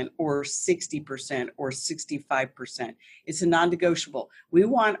 30% or 60% or 65%. It's a non-negotiable. We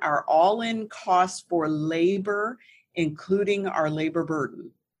want our all-in costs for labor, including our labor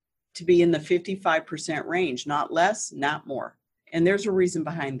burden, to be in the 55% range, not less, not more. And there's a reason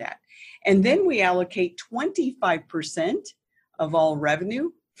behind that. And then we allocate 25% of all revenue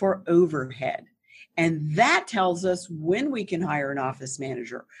for overhead. And that tells us when we can hire an office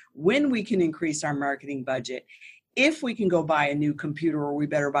manager, when we can increase our marketing budget, if we can go buy a new computer or we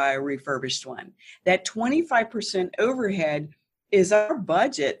better buy a refurbished one. That 25% overhead is our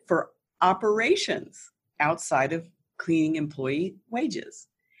budget for operations outside of cleaning employee wages.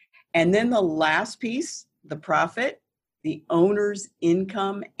 And then the last piece, the profit, the owner's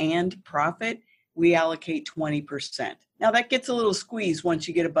income and profit, we allocate 20%. Now that gets a little squeezed once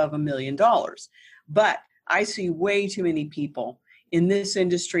you get above $1 million. But I see way too many people in this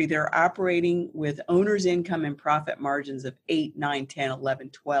industry. They're operating with owner's income and profit margins of 8, 9, 10, 11,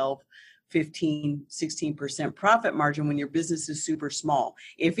 12, 15, 16% profit margin when your business is super small.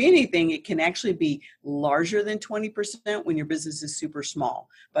 If anything, it can actually be larger than 20% when your business is super small.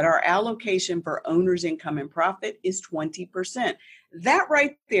 But our allocation for owner's income and profit is 20%. That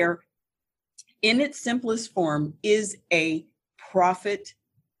right there, in its simplest form, is a profit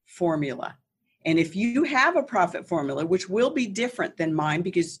formula. And if you have a profit formula, which will be different than mine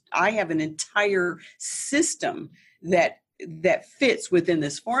because I have an entire system that fits within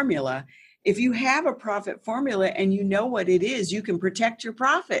this formula, if you have a profit formula and you know what it is, you can protect your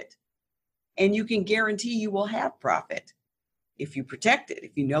profit and you can guarantee you will have profit if you protect it,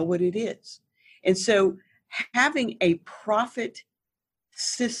 if you know what it is. And so having a profit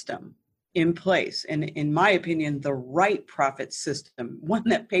system in place, and in my opinion, the right profit system, one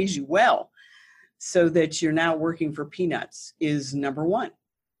that pays you well so that you're now working for peanuts, is number one.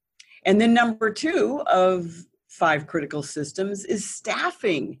 And then number two of 5 critical systems is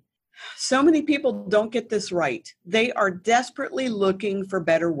staffing. So many people don't get this right. They are desperately looking for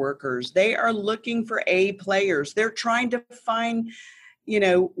better workers. They are looking for A players. They're trying to find,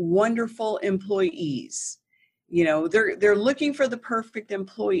 wonderful employees. They're looking for the perfect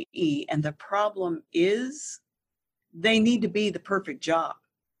employee. And the problem is they need to be the perfect job.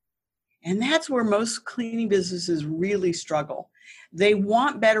 And that's where most cleaning businesses really struggle. They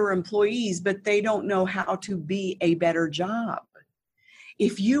want better employees, but they don't know how to be a better job.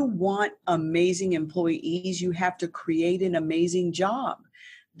 If you want amazing employees, you have to create an amazing job.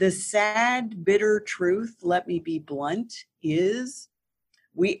 The sad, bitter truth, let me be blunt, is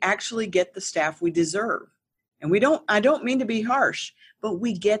we actually get the staff we deserve. And I don't mean to be harsh, but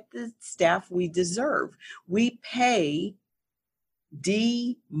we get the staff we deserve. We pay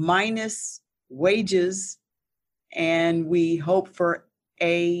D- wages and we hope for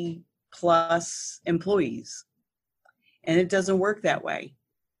A+ employees. And it doesn't work that way.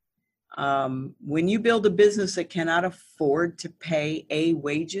 When you build a business that cannot afford to pay A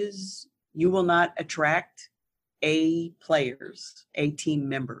wages, you will not attract A players, A team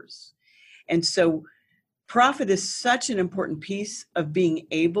members. And so profit is such an important piece of being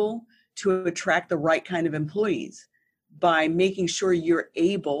able to attract the right kind of employees by making sure you're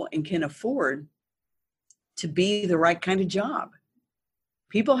able and can afford to be the right kind of job.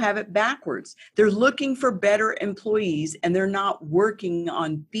 People have it backwards. They're looking for better employees and they're not working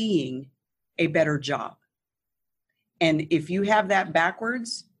on being a better job. And if you have that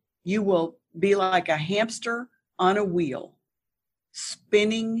backwards, you will be like a hamster on a wheel,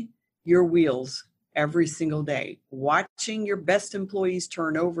 spinning your wheels every single day, watching your best employees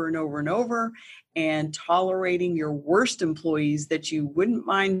turn over and over and over, and tolerating your worst employees that you wouldn't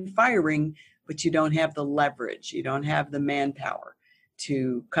mind firing, but you don't have the leverage, you don't have the manpower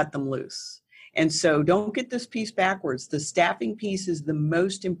to cut them loose. And so don't get this piece backwards. The staffing piece is the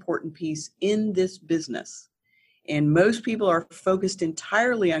most important piece in this business. And most people are focused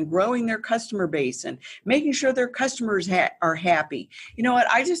entirely on growing their customer base and making sure their customers are happy. You know what?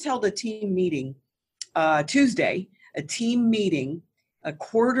 I just held a team meeting Tuesday, a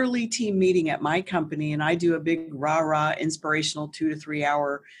quarterly team meeting at my company. And I do a big rah-rah inspirational 2 to 3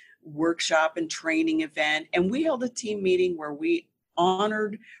 hour workshop and training event. And we held a team meeting where we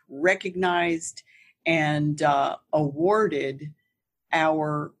honored, recognized, and awarded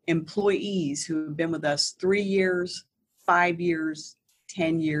our employees who have been with us 3 years, 5 years,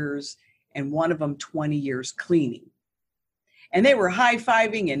 10 years, and one of them 20 years cleaning. And they were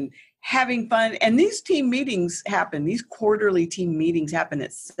high-fiving and having fun. And these team meetings happen, these quarterly team meetings happen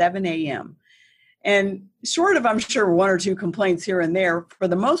at 7 a.m. And short of, I'm sure, 1 or 2 complaints here and there, for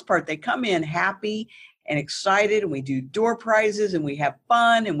the most part, they come in happy and excited, and we do door prizes and we have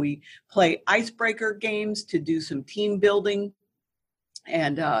fun and we play icebreaker games to do some team building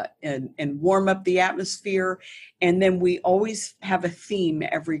and warm up the atmosphere. And then we always have a theme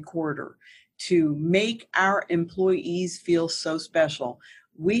every quarter to make our employees feel so special.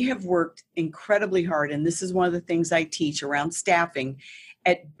 We have worked incredibly hard, and this is one of the things I teach around staffing,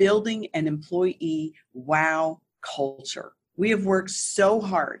 at building an employee wow culture. We have worked so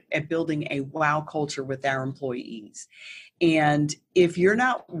hard at building a wow culture with our employees. And if you're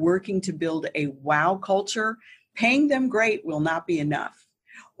not working to build a wow culture, paying them great will not be enough.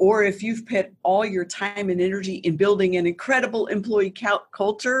 Or if you've put all your time and energy in building an incredible employee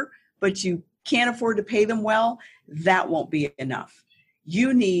culture, but you can't afford to pay them well, that won't be enough.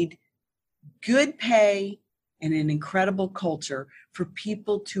 You need good pay and an incredible culture for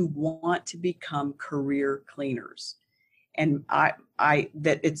people to want to become career cleaners. And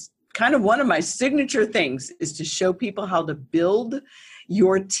that it's kind of one of my signature things is to show people how to build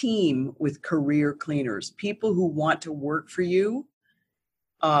your team with career cleaners, people who want to work for you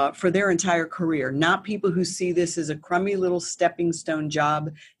for their entire career, not people who see this as a crummy little stepping stone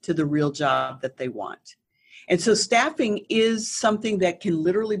job to the real job that they want. And so staffing is something that can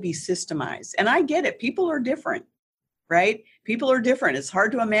literally be systemized. And I get it. People are different, right? People are different. It's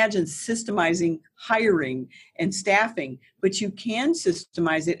hard to imagine systemizing hiring and staffing, but you can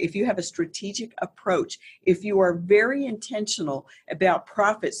systemize it if you have a strategic approach, if you are very intentional about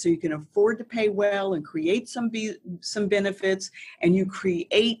profit so you can afford to pay well and create some benefits, and you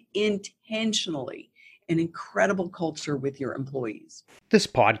create intentionally an incredible culture with your employees. This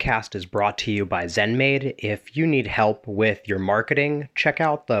podcast is brought to you by Maid. If you need help with your marketing, check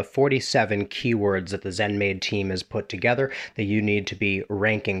out the 47 keywords that the Maid team has put together that you need to be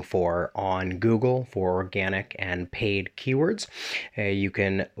ranking for on Google for organic and paid keywords. You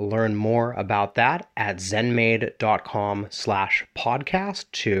can learn more about that at zenmaid.com/podcast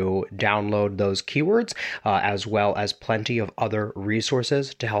to download those keywords, as well as plenty of other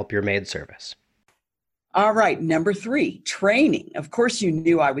resources to help your maid service. All right, number 3, training. Of course, you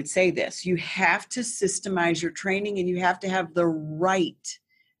knew I would say this. You have to systemize your training, and you have to have the right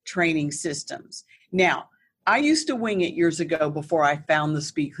training systems. Now, I used to wing it years ago before I found the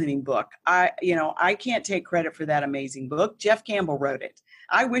speed cleaning book. I can't take credit for that amazing book. Jeff Campbell wrote it.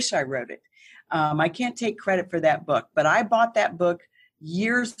 I wish I wrote it. I can't take credit for that book, but I bought that book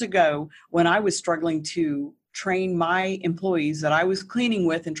years ago when I was struggling to train my employees that I was cleaning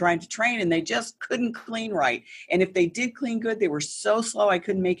with and trying to train, and they just couldn't clean right. And if they did clean good, they were so slow I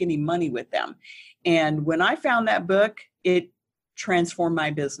couldn't make any money with them. And when I found that book, it transformed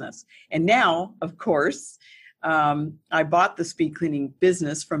my business. And now, of course, I bought the speed cleaning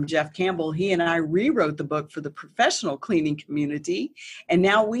business from Jeff Campbell. He and I rewrote the book for the professional cleaning community. And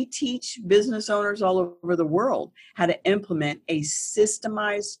now we teach business owners all over the world how to implement a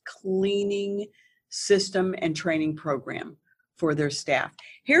systemized cleaning system and training program for their staff.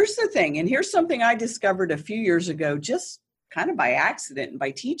 Here's the thing, and here's something I discovered a few years ago, just kind of by accident and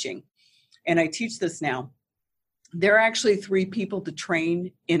by teaching. And I teach this now. There are actually 3 people to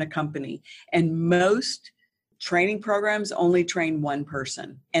train in a company, and most training programs only train 1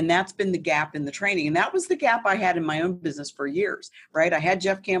 person. And that's been the gap in the training. And that was the gap I had in my own business for years, right? I had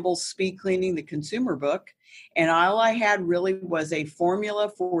Jeff Campbell's Speed Cleaning, the consumer book, and all I had really was a formula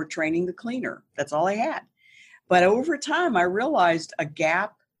for training the cleaner. That's all I had. But over time, I realized a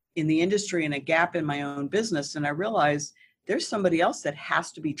gap in the industry and a gap in my own business. And I realized there's somebody else that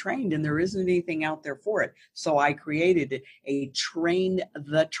has to be trained, and there isn't anything out there for it. So I created a train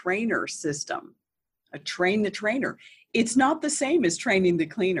the trainer system. A train the trainer. It's not the same as training the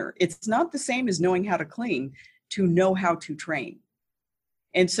cleaner. It's not the same as knowing how to clean to know how to train.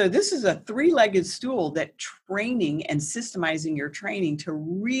 And so this is a 3-legged stool that training and systemizing your training to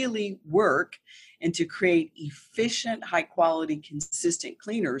really work and to create efficient, high quality, consistent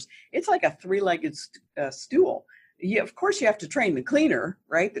cleaners. It's like a 3-legged stool. Of course, you have to train the cleaner,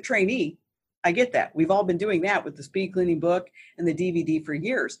 right? The trainee. I get that. We've all been doing that with the speed cleaning book and the DVD for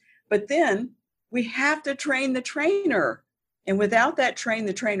years. But then we have to train the trainer. And without that train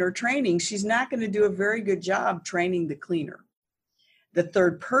the trainer training, she's not going to do a very good job training the cleaner. The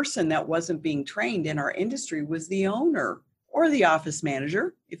third person that wasn't being trained in our industry was the owner or the office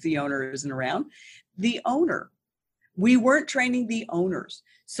manager, if the owner isn't around, the owner. We weren't training the owners.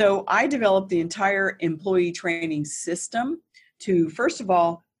 So I developed the entire employee training system to, first of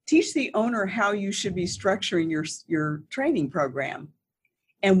all, teach the owner how you should be structuring your training program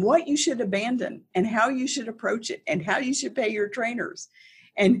and what you should abandon and how you should approach it and how you should pay your trainers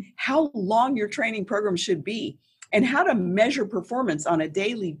and how long your training program should be and how to measure performance on a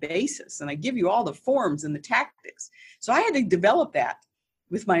daily basis. And I give you all the forms and the tactics. So I had to develop that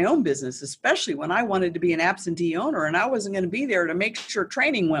with my own business, especially when I wanted to be an absentee owner and I wasn't going to be there to make sure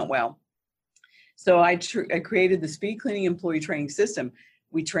training went well. So I created the speed cleaning employee training system.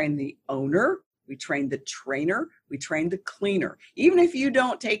 We trained the owner, we trained the trainer, we trained the cleaner. Even if you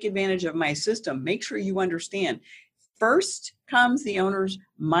don't take advantage of my system, make sure you understand. First comes the owner's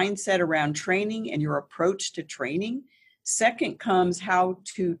mindset around training and your approach to training. Second comes how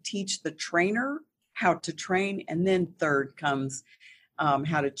to teach the trainer how to train. And then third comes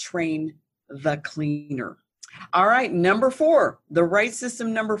how to train the cleaner. All right, number 4, the right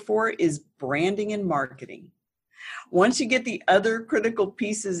system number 4 is branding and marketing. Once you get the other critical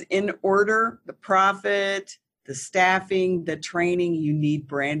pieces in order, the profit, the staffing, the training, you need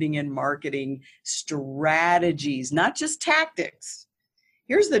branding and marketing strategies, not just tactics.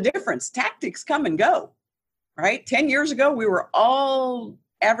 Here's the difference. Tactics come and go, right? 10 years ago, we were all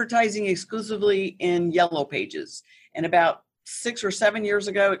advertising exclusively in yellow pages. And about 6 or 7 years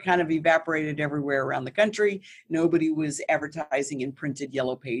ago, it kind of evaporated everywhere around the country. Nobody was advertising in printed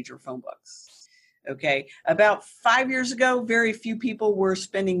yellow page or phone books. Okay. About 5 years ago, very few people were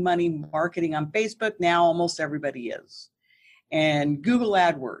spending money marketing on Facebook. Now almost everybody is. And Google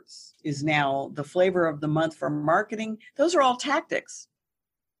AdWords is now the flavor of the month for marketing. Those are all tactics,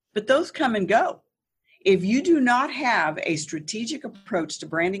 but those come and go. If you do not have a strategic approach to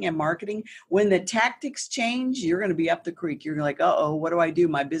branding and marketing, when the tactics change, you're going to be up the creek. You're like, uh-oh, what do I do?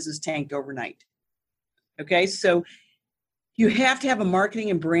 My business tanked overnight. Okay, so you have to have a marketing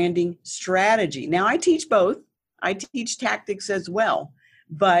and branding strategy. Now, I teach both. I teach tactics as well.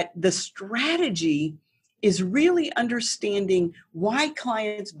 But the strategy is really understanding why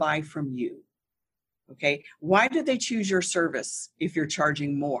clients buy from you. Okay, why did they choose your service if you're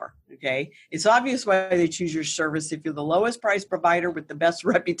charging more? Okay, it's obvious why they choose your service if you're the lowest price provider with the best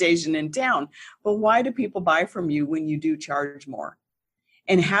reputation in town. But why do people buy from you when you do charge more?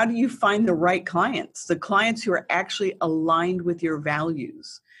 And how do you find the right clients? The clients who are actually aligned with your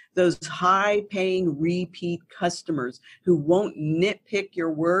values, those high-paying repeat customers who won't nitpick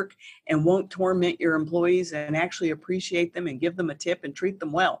your work and won't torment your employees and actually appreciate them and give them a tip and treat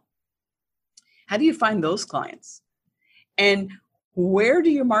them well. How do you find those clients? And where do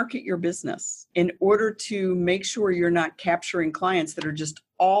you market your business in order to make sure you're not capturing clients that are just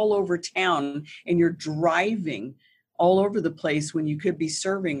all over town and you're driving all over the place when you could be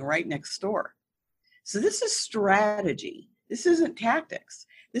serving right next door? So this is strategy. This isn't tactics.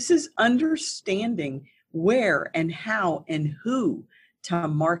 This is understanding where and how and who to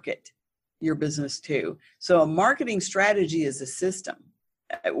market your business to. So a marketing strategy is a system.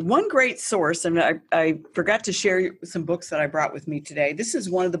 One great source, and I forgot to share some books that I brought with me today. This is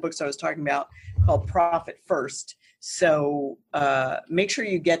one of the books I was talking about called Profit First. So make sure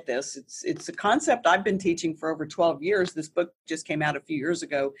you get this. It's a concept I've been teaching for over 12 years. This book just came out a few years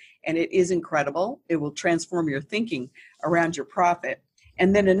ago, and it is incredible. It will transform your thinking around your profit.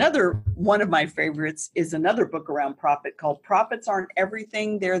 And then another one of my favorites is another book around profit called Profits Aren't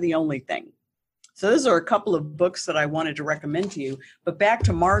Everything, They're the Only Thing. So those are a couple of books that I wanted to recommend to you. But back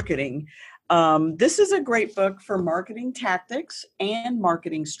to marketing. This is a great book for marketing tactics and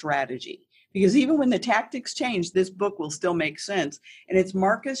marketing strategy. Because even when the tactics change, this book will still make sense. And it's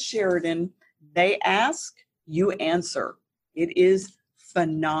Marcus Sheridan. They ask, you answer. It is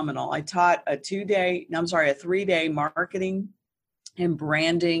phenomenal. I taught a 3-day marketing and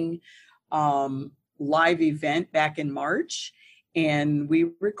branding live event back in March. And we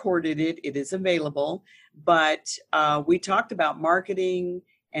recorded it. It is available. But we talked about marketing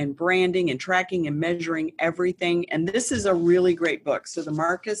and branding and tracking and measuring everything. And this is a really great book. So the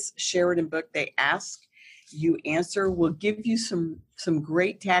Marcus Sheridan book, They Ask, You Answer, will give you some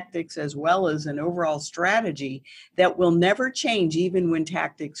great tactics as well as an overall strategy that will never change even when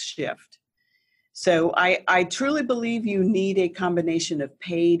tactics shift. So I truly believe you need a combination of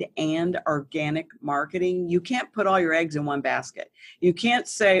paid and organic marketing. You can't put all your eggs in one basket. You can't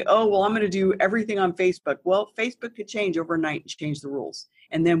say, oh, well, I'm going to do everything on Facebook. Well, Facebook could change overnight and change the rules.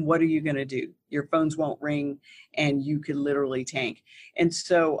 And then what are you going to do? Your phones won't ring and you could literally tank. And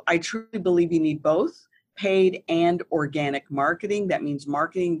so I truly believe you need both paid and organic marketing. That means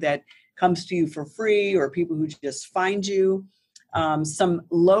marketing that comes to you for free or people who just find you. Some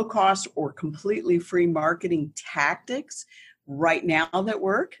low cost or completely free marketing tactics right now that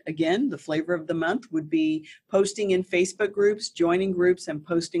work. Again, the flavor of the month would be posting in Facebook groups, joining groups, and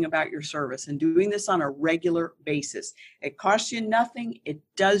posting about your service and doing this on a regular basis. It costs you nothing. It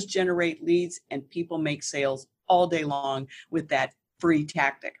does generate leads and people make sales all day long with that free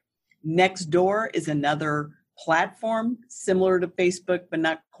tactic. Nextdoor is another platform similar to Facebook, but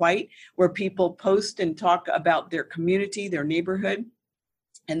not quite, where people post and talk about their community, their neighborhood,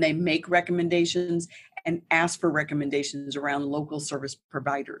 and they make recommendations and ask for recommendations around local service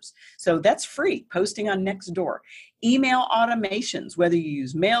providers. So that's free, posting on Nextdoor. Email automations, whether you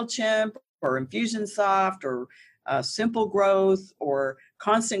use MailChimp or Infusionsoft or Simple Growth or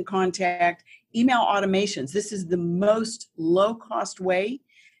Constant Contact, email automations. This is the most low-cost way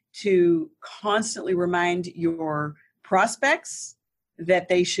to constantly remind your prospects that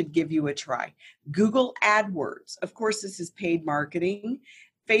they should give you a try. Google AdWords. Of course, this is paid marketing.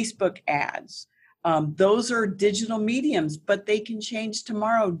 Facebook ads. Those are digital mediums, but they can change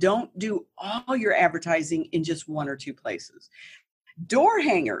tomorrow. Don't do all your advertising in just one or two places. Door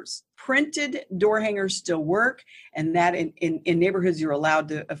hangers, printed door hangers still work, and that in neighborhoods you're allowed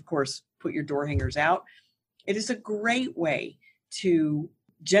to, of course, put your door hangers out. It is a great way to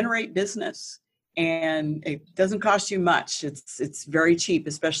generate business, and it doesn't cost you much. It's very cheap,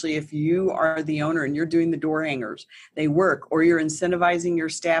 especially if you are the owner and you're doing the door hangers. They work, or you're incentivizing your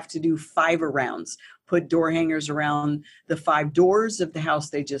staff to do 5-arounds, put door hangers around the 5 doors of the house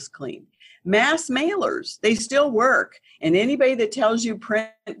they just cleaned. Mass mailers, they still work. And anybody that tells you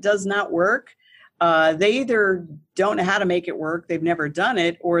print does not work, they either don't know how to make it work, they've never done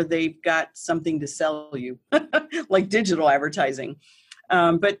it, or they've got something to sell you, like digital advertising.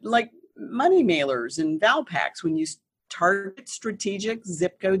 But like money mailers and val packs, when you target strategic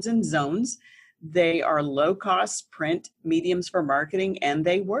zip codes and zones, they are low-cost print mediums for marketing, and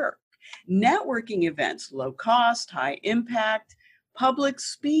they work. Networking events, low cost, high impact. Public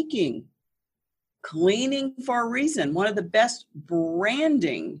speaking, cleaning for a reason. One of the best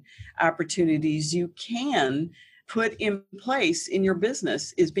branding opportunities you can put in place in your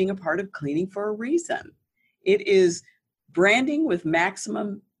business is being a part of Cleaning for a Reason. It is branding with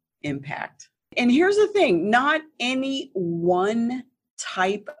maximum impact. And here's the thing, not any one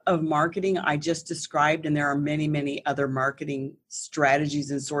type of marketing I just described, and there are many, many other marketing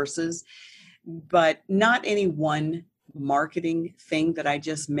strategies and sources, but not any one marketing thing that I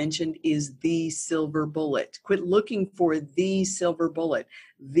just mentioned is the silver bullet. Quit looking for the silver bullet,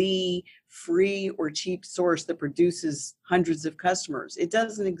 the free or cheap source that produces hundreds of customers. It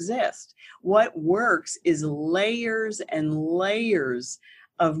doesn't exist. What works is layers and layers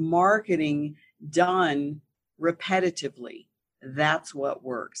of marketing done repetitively. That's what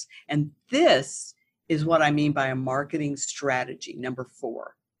works. And this is what I mean by a marketing strategy, number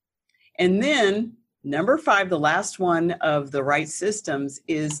 4. And then number 5, the last one of the right systems,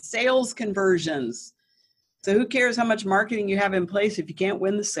 is sales conversions. So who cares how much marketing you have in place if you can't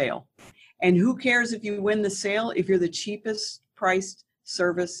win the sale? And who cares if you win the sale if you're the cheapest priced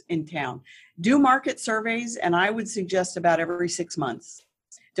service in town? Do market surveys, and I would suggest about every 6 months.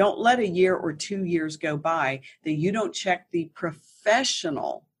 Don't let a year or 2 years go by that you don't check the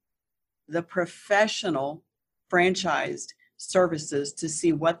professional franchised services to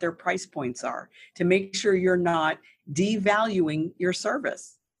see what their price points are, to make sure you're not devaluing your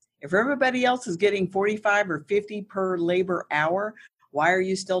service. If everybody else is getting 45 or 50 per labor hour, why are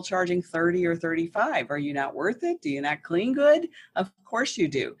you still charging 30 or 35? Are you not worth it? Do you not clean good? Of course you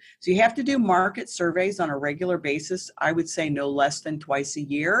do. So you have to do market surveys on a regular basis. I would say no less than twice a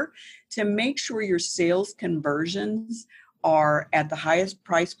year, to make sure your sales conversions are at the highest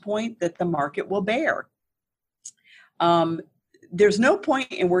price point that the market will bear. There's no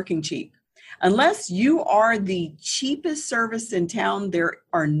point in working cheap. Unless you are the cheapest service in town, there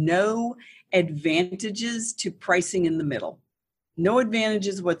are no advantages to pricing in the middle. No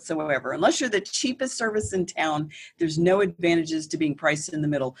advantages whatsoever. Unless you're the cheapest service in town, there's no advantages to being priced in the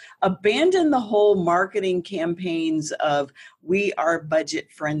middle. Abandon the whole marketing campaigns of we are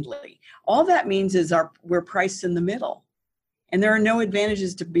budget friendly. All that means is we're priced in the middle. And there are no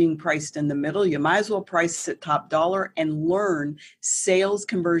advantages to being priced in the middle. You might as well price at top dollar and learn sales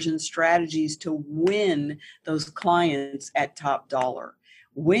conversion strategies to win those clients at top dollar.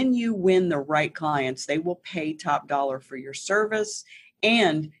 When you win the right clients, they will pay top dollar for your service,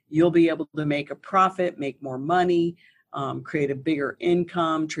 and you'll be able to make a profit, make more money, create a bigger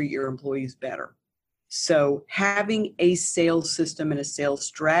income, treat your employees better. So having a sales system and a sales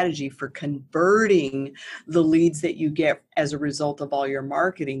strategy for converting the leads that you get as a result of all your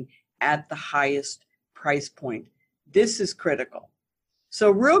marketing at the highest price point, this is critical. So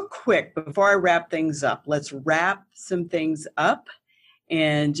real quick, before I wrap things up, let's wrap some things up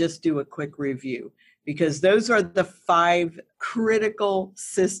and just do a quick review, because those are the 5 critical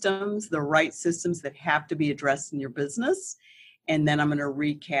systems, the right systems that have to be addressed in your business. And then I'm going to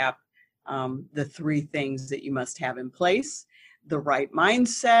recap the 3 things that you must have in place. The right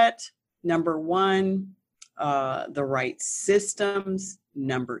mindset, number 1, the right systems,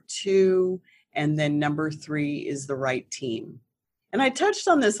 number 2, and then number 3 is the right team. And I touched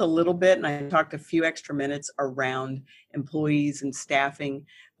on this a little bit, and I talked a few extra minutes around employees and staffing,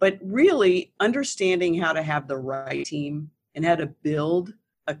 but really understanding how to have the right team and how to build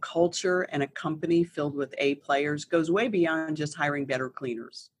a culture and a company filled with A players goes way beyond just hiring better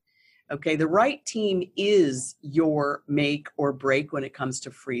cleaners. Okay, the right team is your make or break when it comes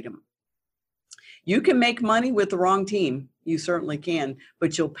to freedom. You can make money with the wrong team. You certainly can,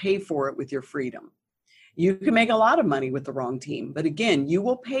 but you'll pay for it with your freedom. You can make a lot of money with the wrong team, but again, you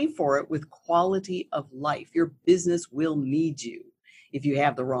will pay for it with quality of life. Your business will need you if you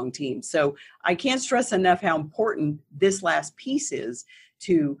have the wrong team. So I can't stress enough how important this last piece is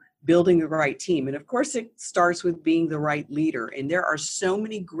to building the right team. And of course, it starts with being the right leader. And there are so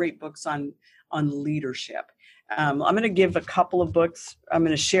many great books on leadership. I'm going to give a couple of books. I'm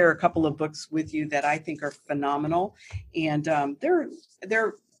going to share a couple of books with you that I think are phenomenal. And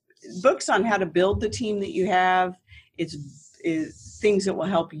they're books on how to build the team that you have. It's things that will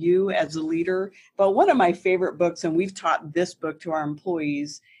help you as a leader. But one of my favorite books, and we've taught this book to our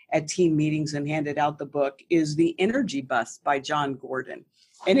employees at team meetings and handed out the book, is The Energy Bus by John Gordon.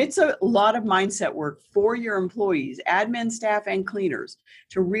 And it's a lot of mindset work for your employees, admin staff and cleaners,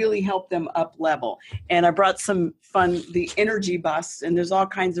 to really help them up level. And I brought some fun, the energy bus, and there's all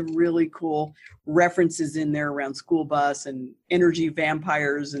kinds of really cool references in there around school bus and energy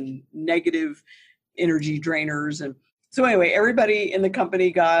vampires and negative energy drainers. And so anyway, everybody in the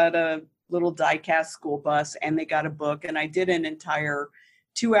company got a little die-cast school bus, and they got a book. And I did an entire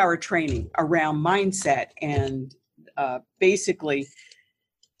 2-hour training around mindset and basically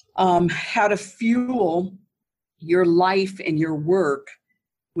how to fuel your life and your work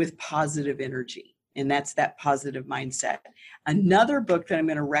with positive energy. And that's that positive mindset. Another book that I'm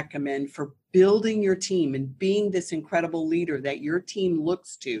going to recommend for building your team and being this incredible leader that your team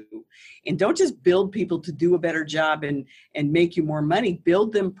looks to. And don't just build people to do a better job and make you more money.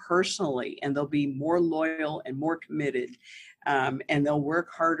 Build them personally, and they'll be more loyal and more committed. And they'll work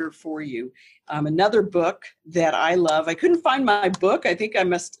harder for you. Another book that I love, I couldn't find my book. I think I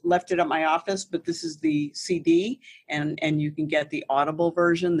must left it at my office, but this is the CD, and you can get the Audible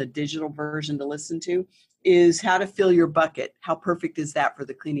version, the digital version to listen to, is How to Fill Your Bucket. How perfect is that for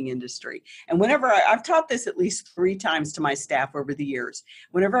the cleaning industry? And whenever I've taught this at least 3 times to my staff over the years.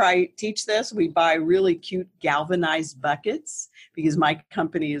 Whenever I teach this, we buy really cute galvanized buckets, because my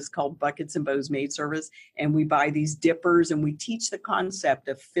company is called Buckets and Bows Maid Service, and we buy these dippers, and we teach the concept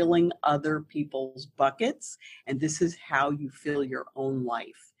of filling other people's buckets. And this is how you fill your own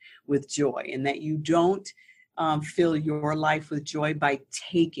life with joy, and that you don't fill your life with joy by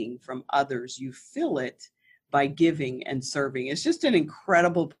taking from others. You fill it by giving and serving. It's just an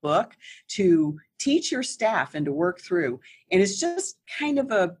incredible book to teach your staff and to work through. And it's just kind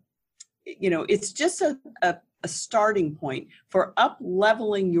of it's just a starting point for up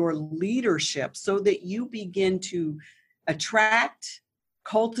leveling your leadership so that you begin to attract,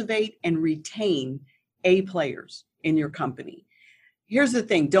 cultivate, and retain A players in your company. Here's the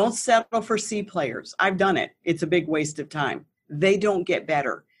thing, don't settle for C players. I've done it. It's a big waste of time. They don't get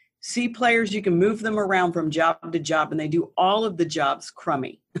better. C players, you can move them around from job to job, and they do all of the jobs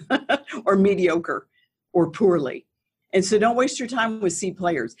crummy or mediocre or poorly. And so don't waste your time with C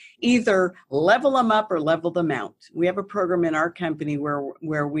players. Either level them up or level them out. We have a program in our company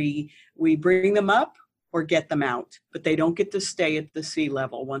where we bring them up or get them out, but they don't get to stay at the C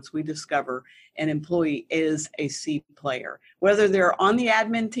level once we discover an employee is a C player. Whether they're on the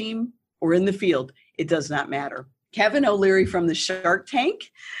admin team or in the field, it does not matter. Kevin O'Leary from the Shark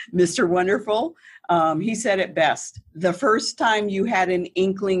Tank, Mr. Wonderful, he said it best. The first time you had an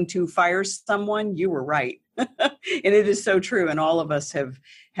inkling to fire someone, you were right. And it is so true. And all of us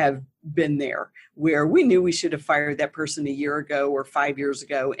have been there, where we knew we should have fired that person a year ago or 5 years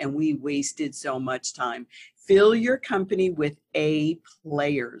ago, and we wasted so much time. Fill your company with A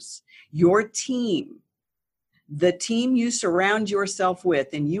players. Your team, the team you surround yourself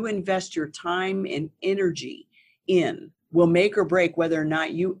with and you invest your time and energy in, will make or break whether or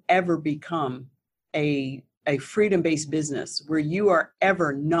not you ever become a freedom-based business where you are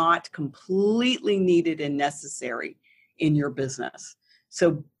ever not completely needed and necessary in your business.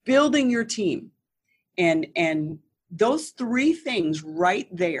 So building your team and those 3 things right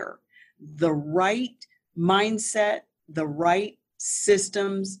there, the right mindset, the right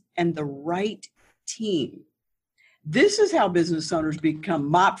systems, and the right team. This is how business owners become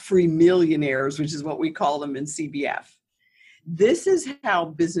mop-free millionaires, which is what we call them in CBF. This is how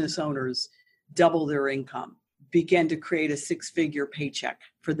business owners double their income, begin to create a 6-figure paycheck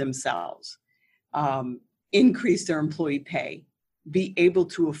for themselves, increase their employee pay, be able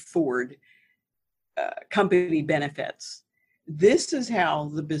to afford company benefits. This is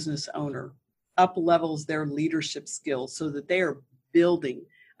how the business owner up-levels their leadership skills so that they are building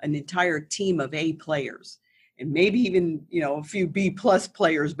an entire team of A players, and maybe even, a few B+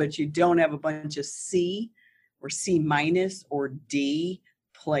 players, but you don't have a bunch of C or C- or D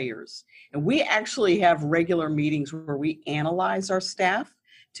players. And we actually have regular meetings where we analyze our staff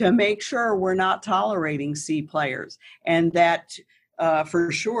to make sure we're not tolerating C players, and that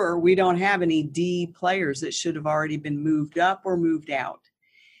for sure we don't have any D players that should have already been moved up or moved out.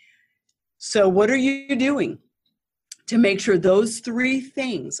 So what are you doing to make sure those three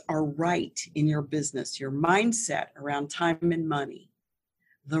things are right in your business? Your mindset around time and money,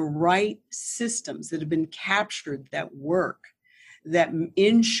 the right systems that have been captured that work, that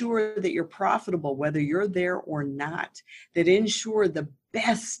ensure that you're profitable, whether you're there or not, that ensure the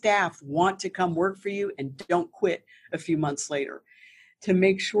best staff want to come work for you and don't quit a few months later, to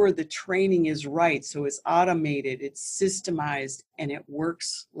make sure the training is right, so it's automated, it's systemized, and it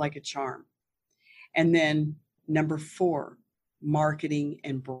works like a charm. And then number 4, marketing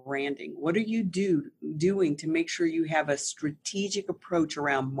and branding. What are you doing to make sure you have a strategic approach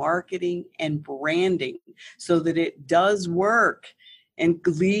around marketing and branding so that it does work and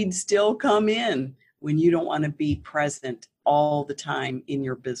leads still come in when you don't want to be present all the time in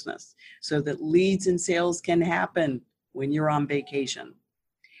your business, so that leads and sales can happen when you're on vacation.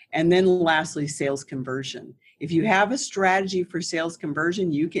 And then lastly, sales conversion. If you have a strategy for sales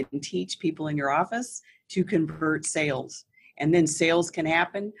conversion, you can teach people in your office to convert sales. And then sales can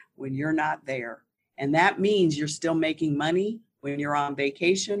happen when you're not there. And that means you're still making money when you're on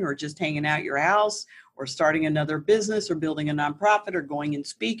vacation or just hanging out your house or starting another business or building a nonprofit or going and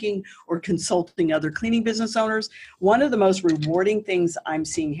speaking or consulting other cleaning business owners. One of the most rewarding things I'm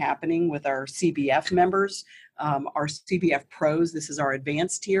seeing happening with our CBF members, our CBF pros, this is our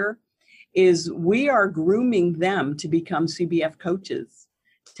advanced tier, is we are grooming them to become CBF coaches,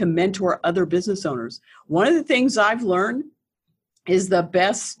 to mentor other business owners. One of the things I've learned is the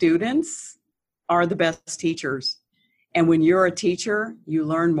best students are the best teachers. And when you're a teacher, you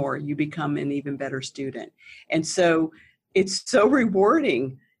learn more, you become an even better student. And so it's so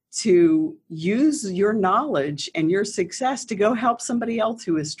rewarding to use your knowledge and your success to go help somebody else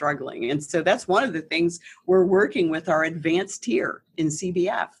who is struggling. And so that's one of the things we're working with our advanced tier in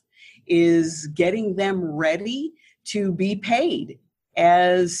CBF, is getting them ready to be paid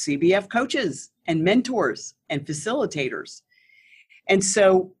as CBF coaches and mentors and facilitators. And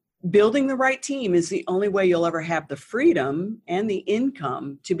so building the right team is the only way you'll ever have the freedom and the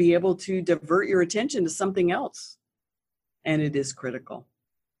income to be able to divert your attention to something else. And it is critical.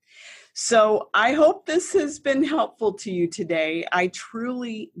 So I hope this has been helpful to you today. I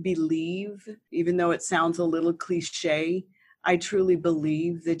truly believe, even though it sounds a little cliche, I truly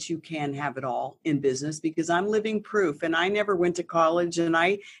believe that you can have it all in business, because I'm living proof, and I never went to college and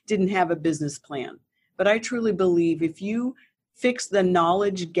I didn't have a business plan. But I truly believe if you fix the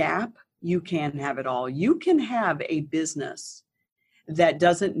knowledge gap, you can have it all. You can have a business that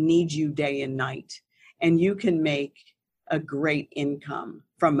doesn't need you day and night, and you can make a great income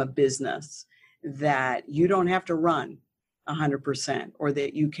from a business that you don't have to run 100% or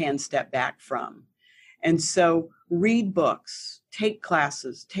that you can step back from. And so read books, take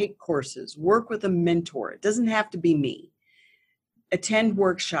classes, take courses, work with a mentor. It doesn't have to be me. Attend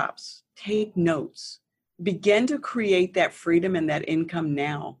workshops, take notes, begin to create that freedom and that income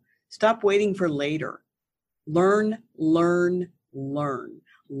now. Stop waiting for later. Learn, learn, learn.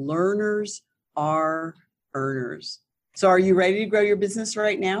 Learners are earners. So are you ready to grow your business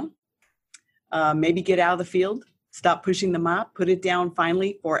right now? Maybe get out of the field, stop pushing the mop, put it down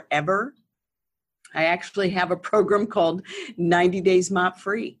finally forever. I actually have a program called 90 Days Mop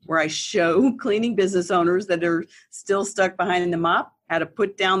Free, where I show cleaning business owners that are still stuck behind the mop how to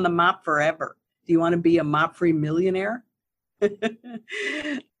put down the mop forever. Do you want to be a mop-free millionaire?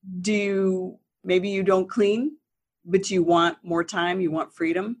 Maybe you don't clean, but you want more time, you want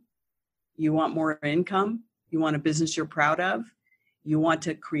freedom, you want more income, you want a business you're proud of, you want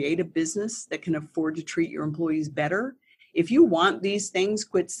to create a business that can afford to treat your employees better. If you want these things,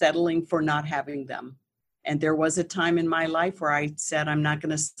 quit settling for not having them. And there was a time in my life where I said, I'm not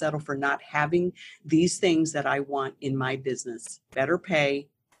going to settle for not having these things that I want in my business. Better pay,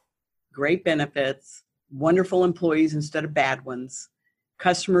 great benefits, wonderful employees instead of bad ones,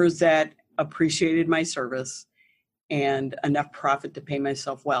 customers that appreciated my service, and enough profit to pay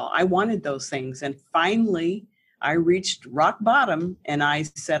myself well. I wanted those things. And finally, I reached rock bottom and I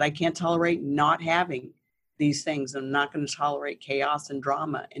said, I can't tolerate not having these things. I'm not going to tolerate chaos and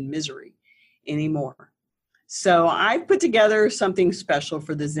drama and misery anymore. So I put together something special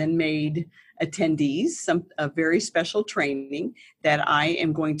for the Zen Maid attendees, a very special training that I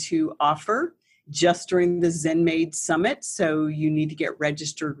am going to offer just during the Zen Maid Summit. So you need to get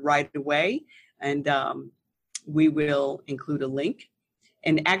registered right away. And we will include a link.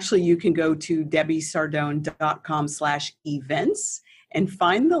 And actually, you can go to debbiesardone.com/events and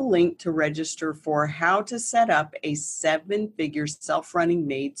find the link to register for how to set up a 7-figure self-running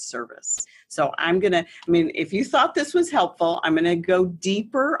maid service. So if you thought this was helpful, I'm going to go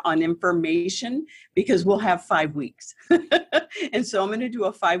deeper on information because we'll have 5 weeks. And so I'm going to do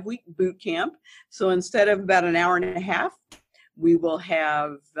a 5-week boot camp. So instead of about an hour and a half, we will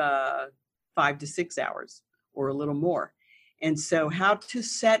have 5 to 6 hours or a little more. And so how to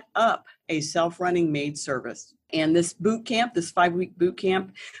set up a self-running maid service. And this boot camp, this 5-week boot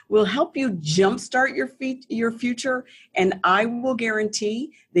camp, will help you jumpstart your future. And I will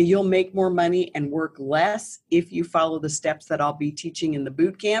guarantee that you'll make more money and work less if you follow the steps that I'll be teaching in the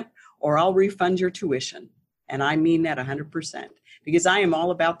boot camp, or I'll refund your tuition. And I mean that 100% because I am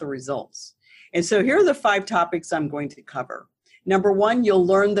all about the results. And so here are the 5 topics I'm going to cover. Number 1, you'll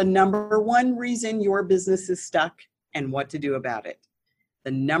learn the number 1 reason your business is stuck and what to do about it.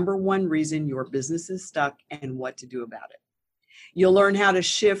 The number 1 reason your business is stuck and what to do about it. You'll learn how to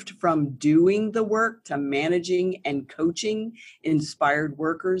shift from doing the work to managing and coaching inspired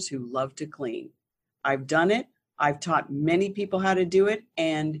workers who love to clean. I've done it. I've taught many people how to do it,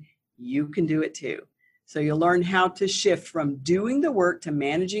 and you can do it too. So you'll learn how to shift from doing the work to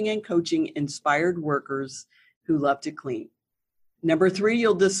managing and coaching inspired workers who love to clean. Number 3,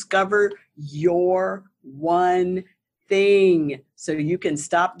 you'll discover your one thing so you can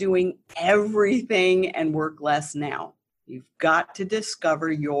stop doing everything and work less now. You've got to discover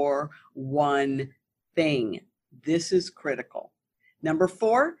your one thing. This is critical. Number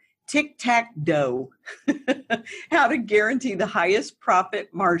 4, tic-tac-toe. How to guarantee the highest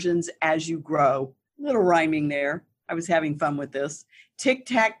profit margins as you grow. A little rhyming there. I was having fun with this.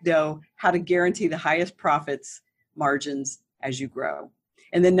 Tic-tac-toe, how to guarantee the highest profits margins as you grow.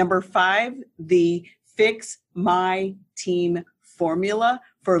 And then number 5, the Fix My Team formula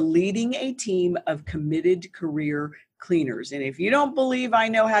for leading a team of committed career cleaners. And if you don't believe I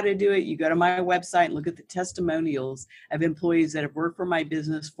know how to do it, you go to my website and look at the testimonials of employees that have worked for my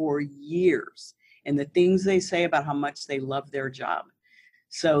business for years and the things they say about how much they love their job.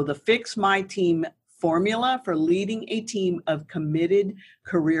 So the Fix My Team formula for leading a team of committed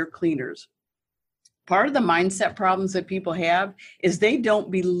career cleaners. Part of the mindset problems that people have is they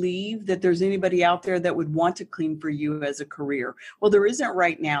don't believe that there's anybody out there that would want to clean for you as a career. Well, there isn't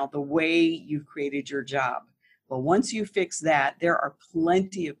right now the way you've created your job. But once you fix that, there are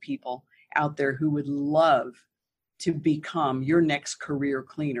plenty of people out there who would love to become your next career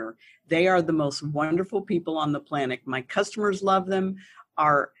cleaner. They are the most wonderful people on the planet. My customers love them.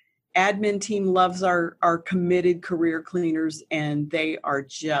 Our admin team loves our committed career cleaners, and they are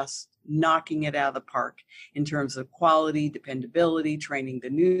just knocking it out of the park in terms of quality, dependability, training the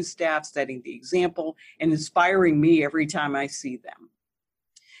new staff, setting the example, and inspiring me every time I see them.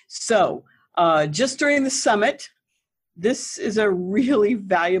 So just during the summit, this is a really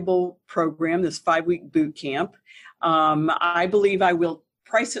valuable program, this 5-week boot camp. I believe I will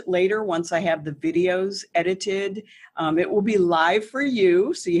price it later once I have the videos edited. It will be live for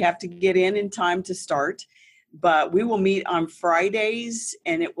you, so you have to get in time to start. But we will meet on Fridays,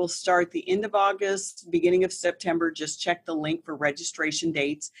 and it will start the end of August, beginning of September. Just check the link for registration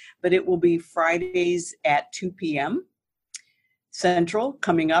dates. But it will be Fridays at 2 p.m. Central,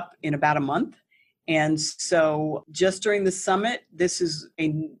 coming up in about a month. And so just during the summit, this is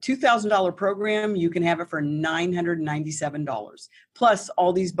a $2,000 program. You can have it for $997, plus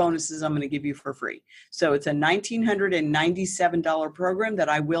all these bonuses I'm going to give you for free. So it's a $1,997 program that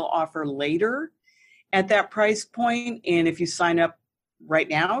I will offer later at that price point. And if you sign up right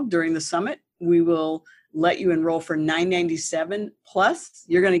now during the summit, we will let you enroll for $997, plus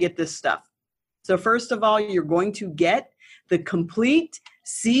you're going to get this stuff. So first of all, you're going to get the complete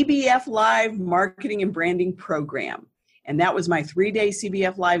CBF Live Marketing and Branding Program. And that was my 3-day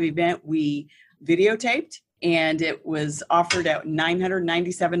CBF Live event we videotaped, and it was offered at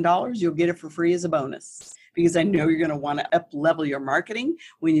 $997. You'll get it for free as a bonus, because I know you're going to want to up-level your marketing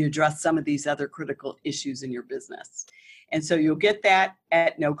when you address some of these other critical issues in your business. And so you'll get that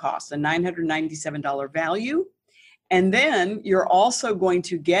at no cost, a $997 value. And then you're also going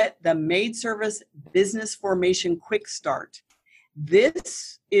to get the Maid Service Business Formation Quick Start.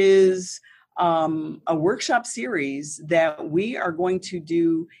 This is a workshop series that we are going to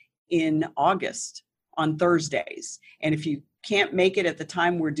do in August on Thursdays. And if you can't make it at the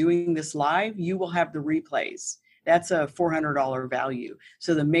time we're doing this live, you will have the replays. That's a $400 value.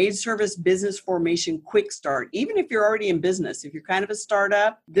 So the Maid Service Business Formation Quick Start, even if you're already in business, if you're kind of a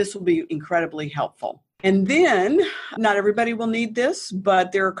startup, this will be incredibly helpful. And then, not everybody will need this,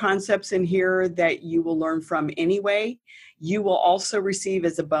 but there are concepts in here that you will learn from anyway. You will also receive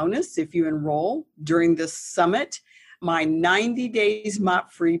as a bonus, if you enroll during this summit, my 90 days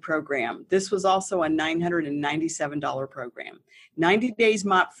mop free program. This was also a $997 program. 90 days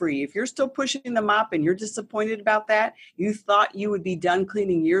mop free. If you're still pushing the mop and you're disappointed about that, you thought you would be done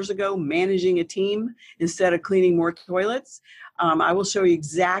cleaning years ago, managing a team instead of cleaning more toilets, I will show you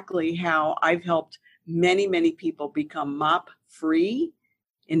exactly how I've helped many, many people become mop free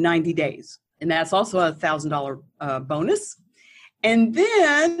in 90 days. And that's also a $1,000 bonus. And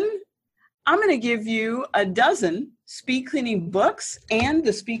then I'm going to give you a dozen speed cleaning books and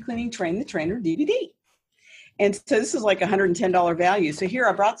the Speed Cleaning Train the Trainer DVD. And so this is like $110 value. So here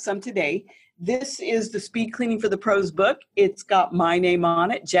I brought some today. This is the Speed Cleaning for the Pros book. It's got my name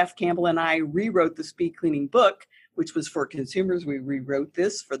on it. Jeff Campbell and I rewrote the Speed Cleaning book, which was for consumers. We rewrote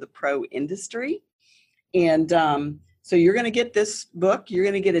this for the pro industry. And so you're going to get this book. You're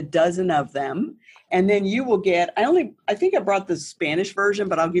going to get a dozen of them. And then you will get, I think I brought the Spanish version,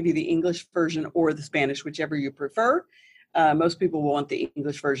 but I'll give you the English version or the Spanish, whichever you prefer. Most people will want the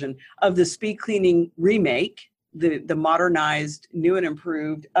English version of the Speed Cleaning remake, the modernized, new and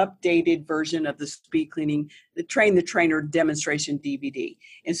improved, updated version of the Speed Cleaning, the Train the Trainer demonstration DVD.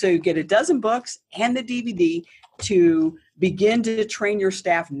 And so you get a dozen books and the DVD to begin to train your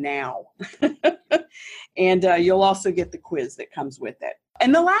staff now. And you'll also get the quiz that comes with it.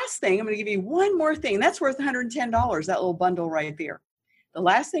 And the last thing, I'm going to give you one more thing. That's worth $110, that little bundle right there. The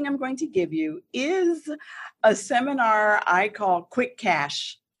last thing I'm going to give you is a seminar I call Quick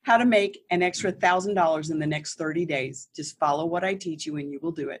Cash, how to make an extra $1,000 in the next 30 days. Just follow what I teach you and you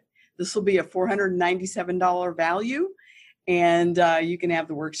will do it. This will be a $497 value, and you can have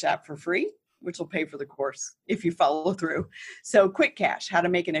the workshop for free, which will pay for the course if you follow through. So Quick Cash, how to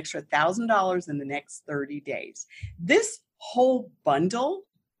make an extra $1,000 in the next 30 days. This whole bundle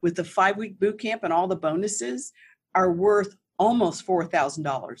with the 5-week boot camp and all the bonuses are worth almost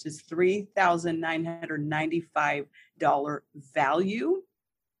 $4,000. It's $3,995 value.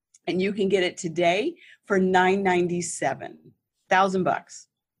 And you can get it today for $997, $1,000.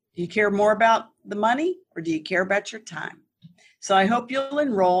 Do you care more about the money or do you care about your time? So I hope you'll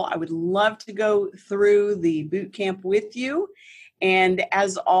enroll. I would love to go through the boot camp with you. And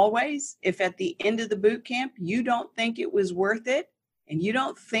as always, if at the end of the boot camp you don't think it was worth it and you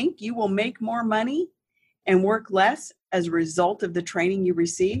don't think you will make more money and work less as a result of the training you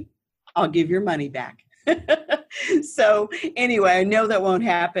receive, I'll give your money back. So anyway, I know that won't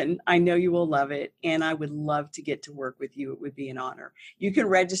happen. I know you will love it. And I would love to get to work with you. It would be an honor. You can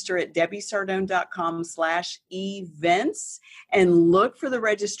register at debbiesardone.com/events and look for the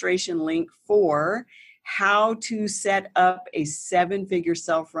registration link for how to set up a 7-figure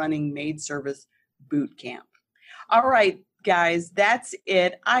self-running maid service boot camp. All right, guys, that's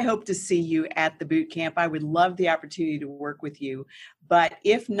it. I hope to see you at the boot camp. I would love the opportunity to work with you. But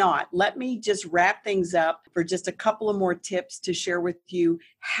if not, let me just wrap things up for just a couple of more tips to share with you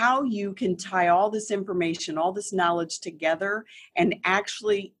how you can tie all this information, all this knowledge together and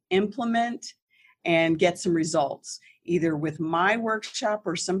actually implement and get some results, either with my workshop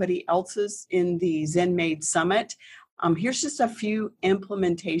or somebody else's in the Zen Maid Summit. Here's just a few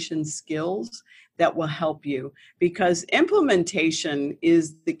implementation skills that will help you, because implementation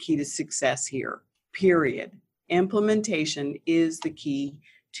is the key to success here, period. Implementation is the key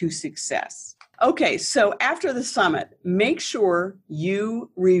to success. Okay, so after the summit, make sure you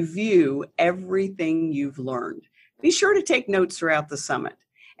review everything you've learned. Be sure to take notes throughout the summit,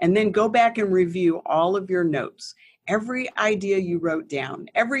 and then go back and review all of your notes. Every idea you wrote down,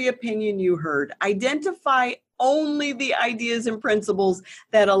 every opinion you heard, identify only the ideas and principles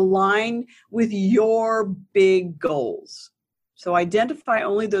that align with your big goals. So identify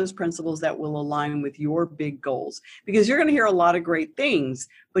only those principles that will align with your big goals, because you're going to hear a lot of great things,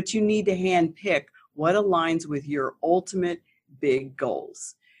 but you need to handpick what aligns with your ultimate big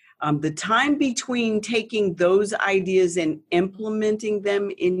goals. The time between taking those ideas and implementing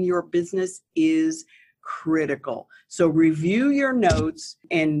them in your business is critical. So review your notes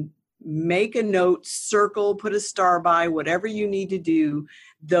and make a note, circle, put a star by, whatever you need to do,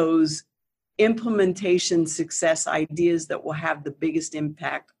 those implementation success ideas that will have the biggest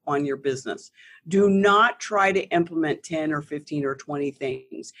impact on your business. Do not try to implement 10 or 15 or 20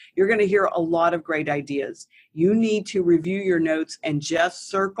 things. You're going to hear a lot of great ideas. You need to review your notes and just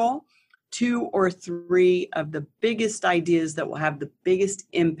circle 2 or 3 of the biggest ideas that will have the biggest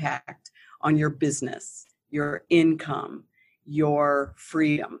impact on your business, your income, your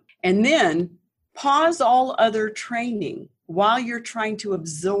freedom. And then pause all other training while you're trying to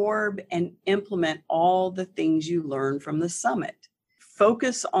absorb and implement all the things you learned from the summit.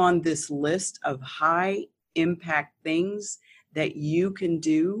 Focus on this list of high impact things that you can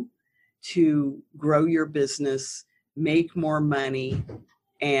do to grow your business, make more money,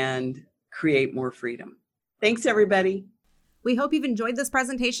 and create more freedom. Thanks, everybody. We hope you've enjoyed this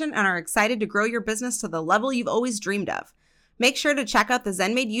presentation and are excited to grow your business to the level you've always dreamed of. Make sure to check out the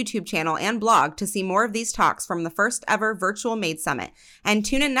Zen Maid YouTube channel and blog to see more of these talks from the first ever virtual Maid Summit, and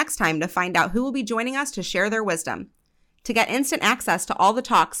tune in next time to find out who will be joining us to share their wisdom. To get instant access to all the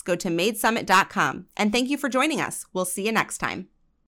talks, go to maidsummit.com, and thank you for joining us. We'll see you next time.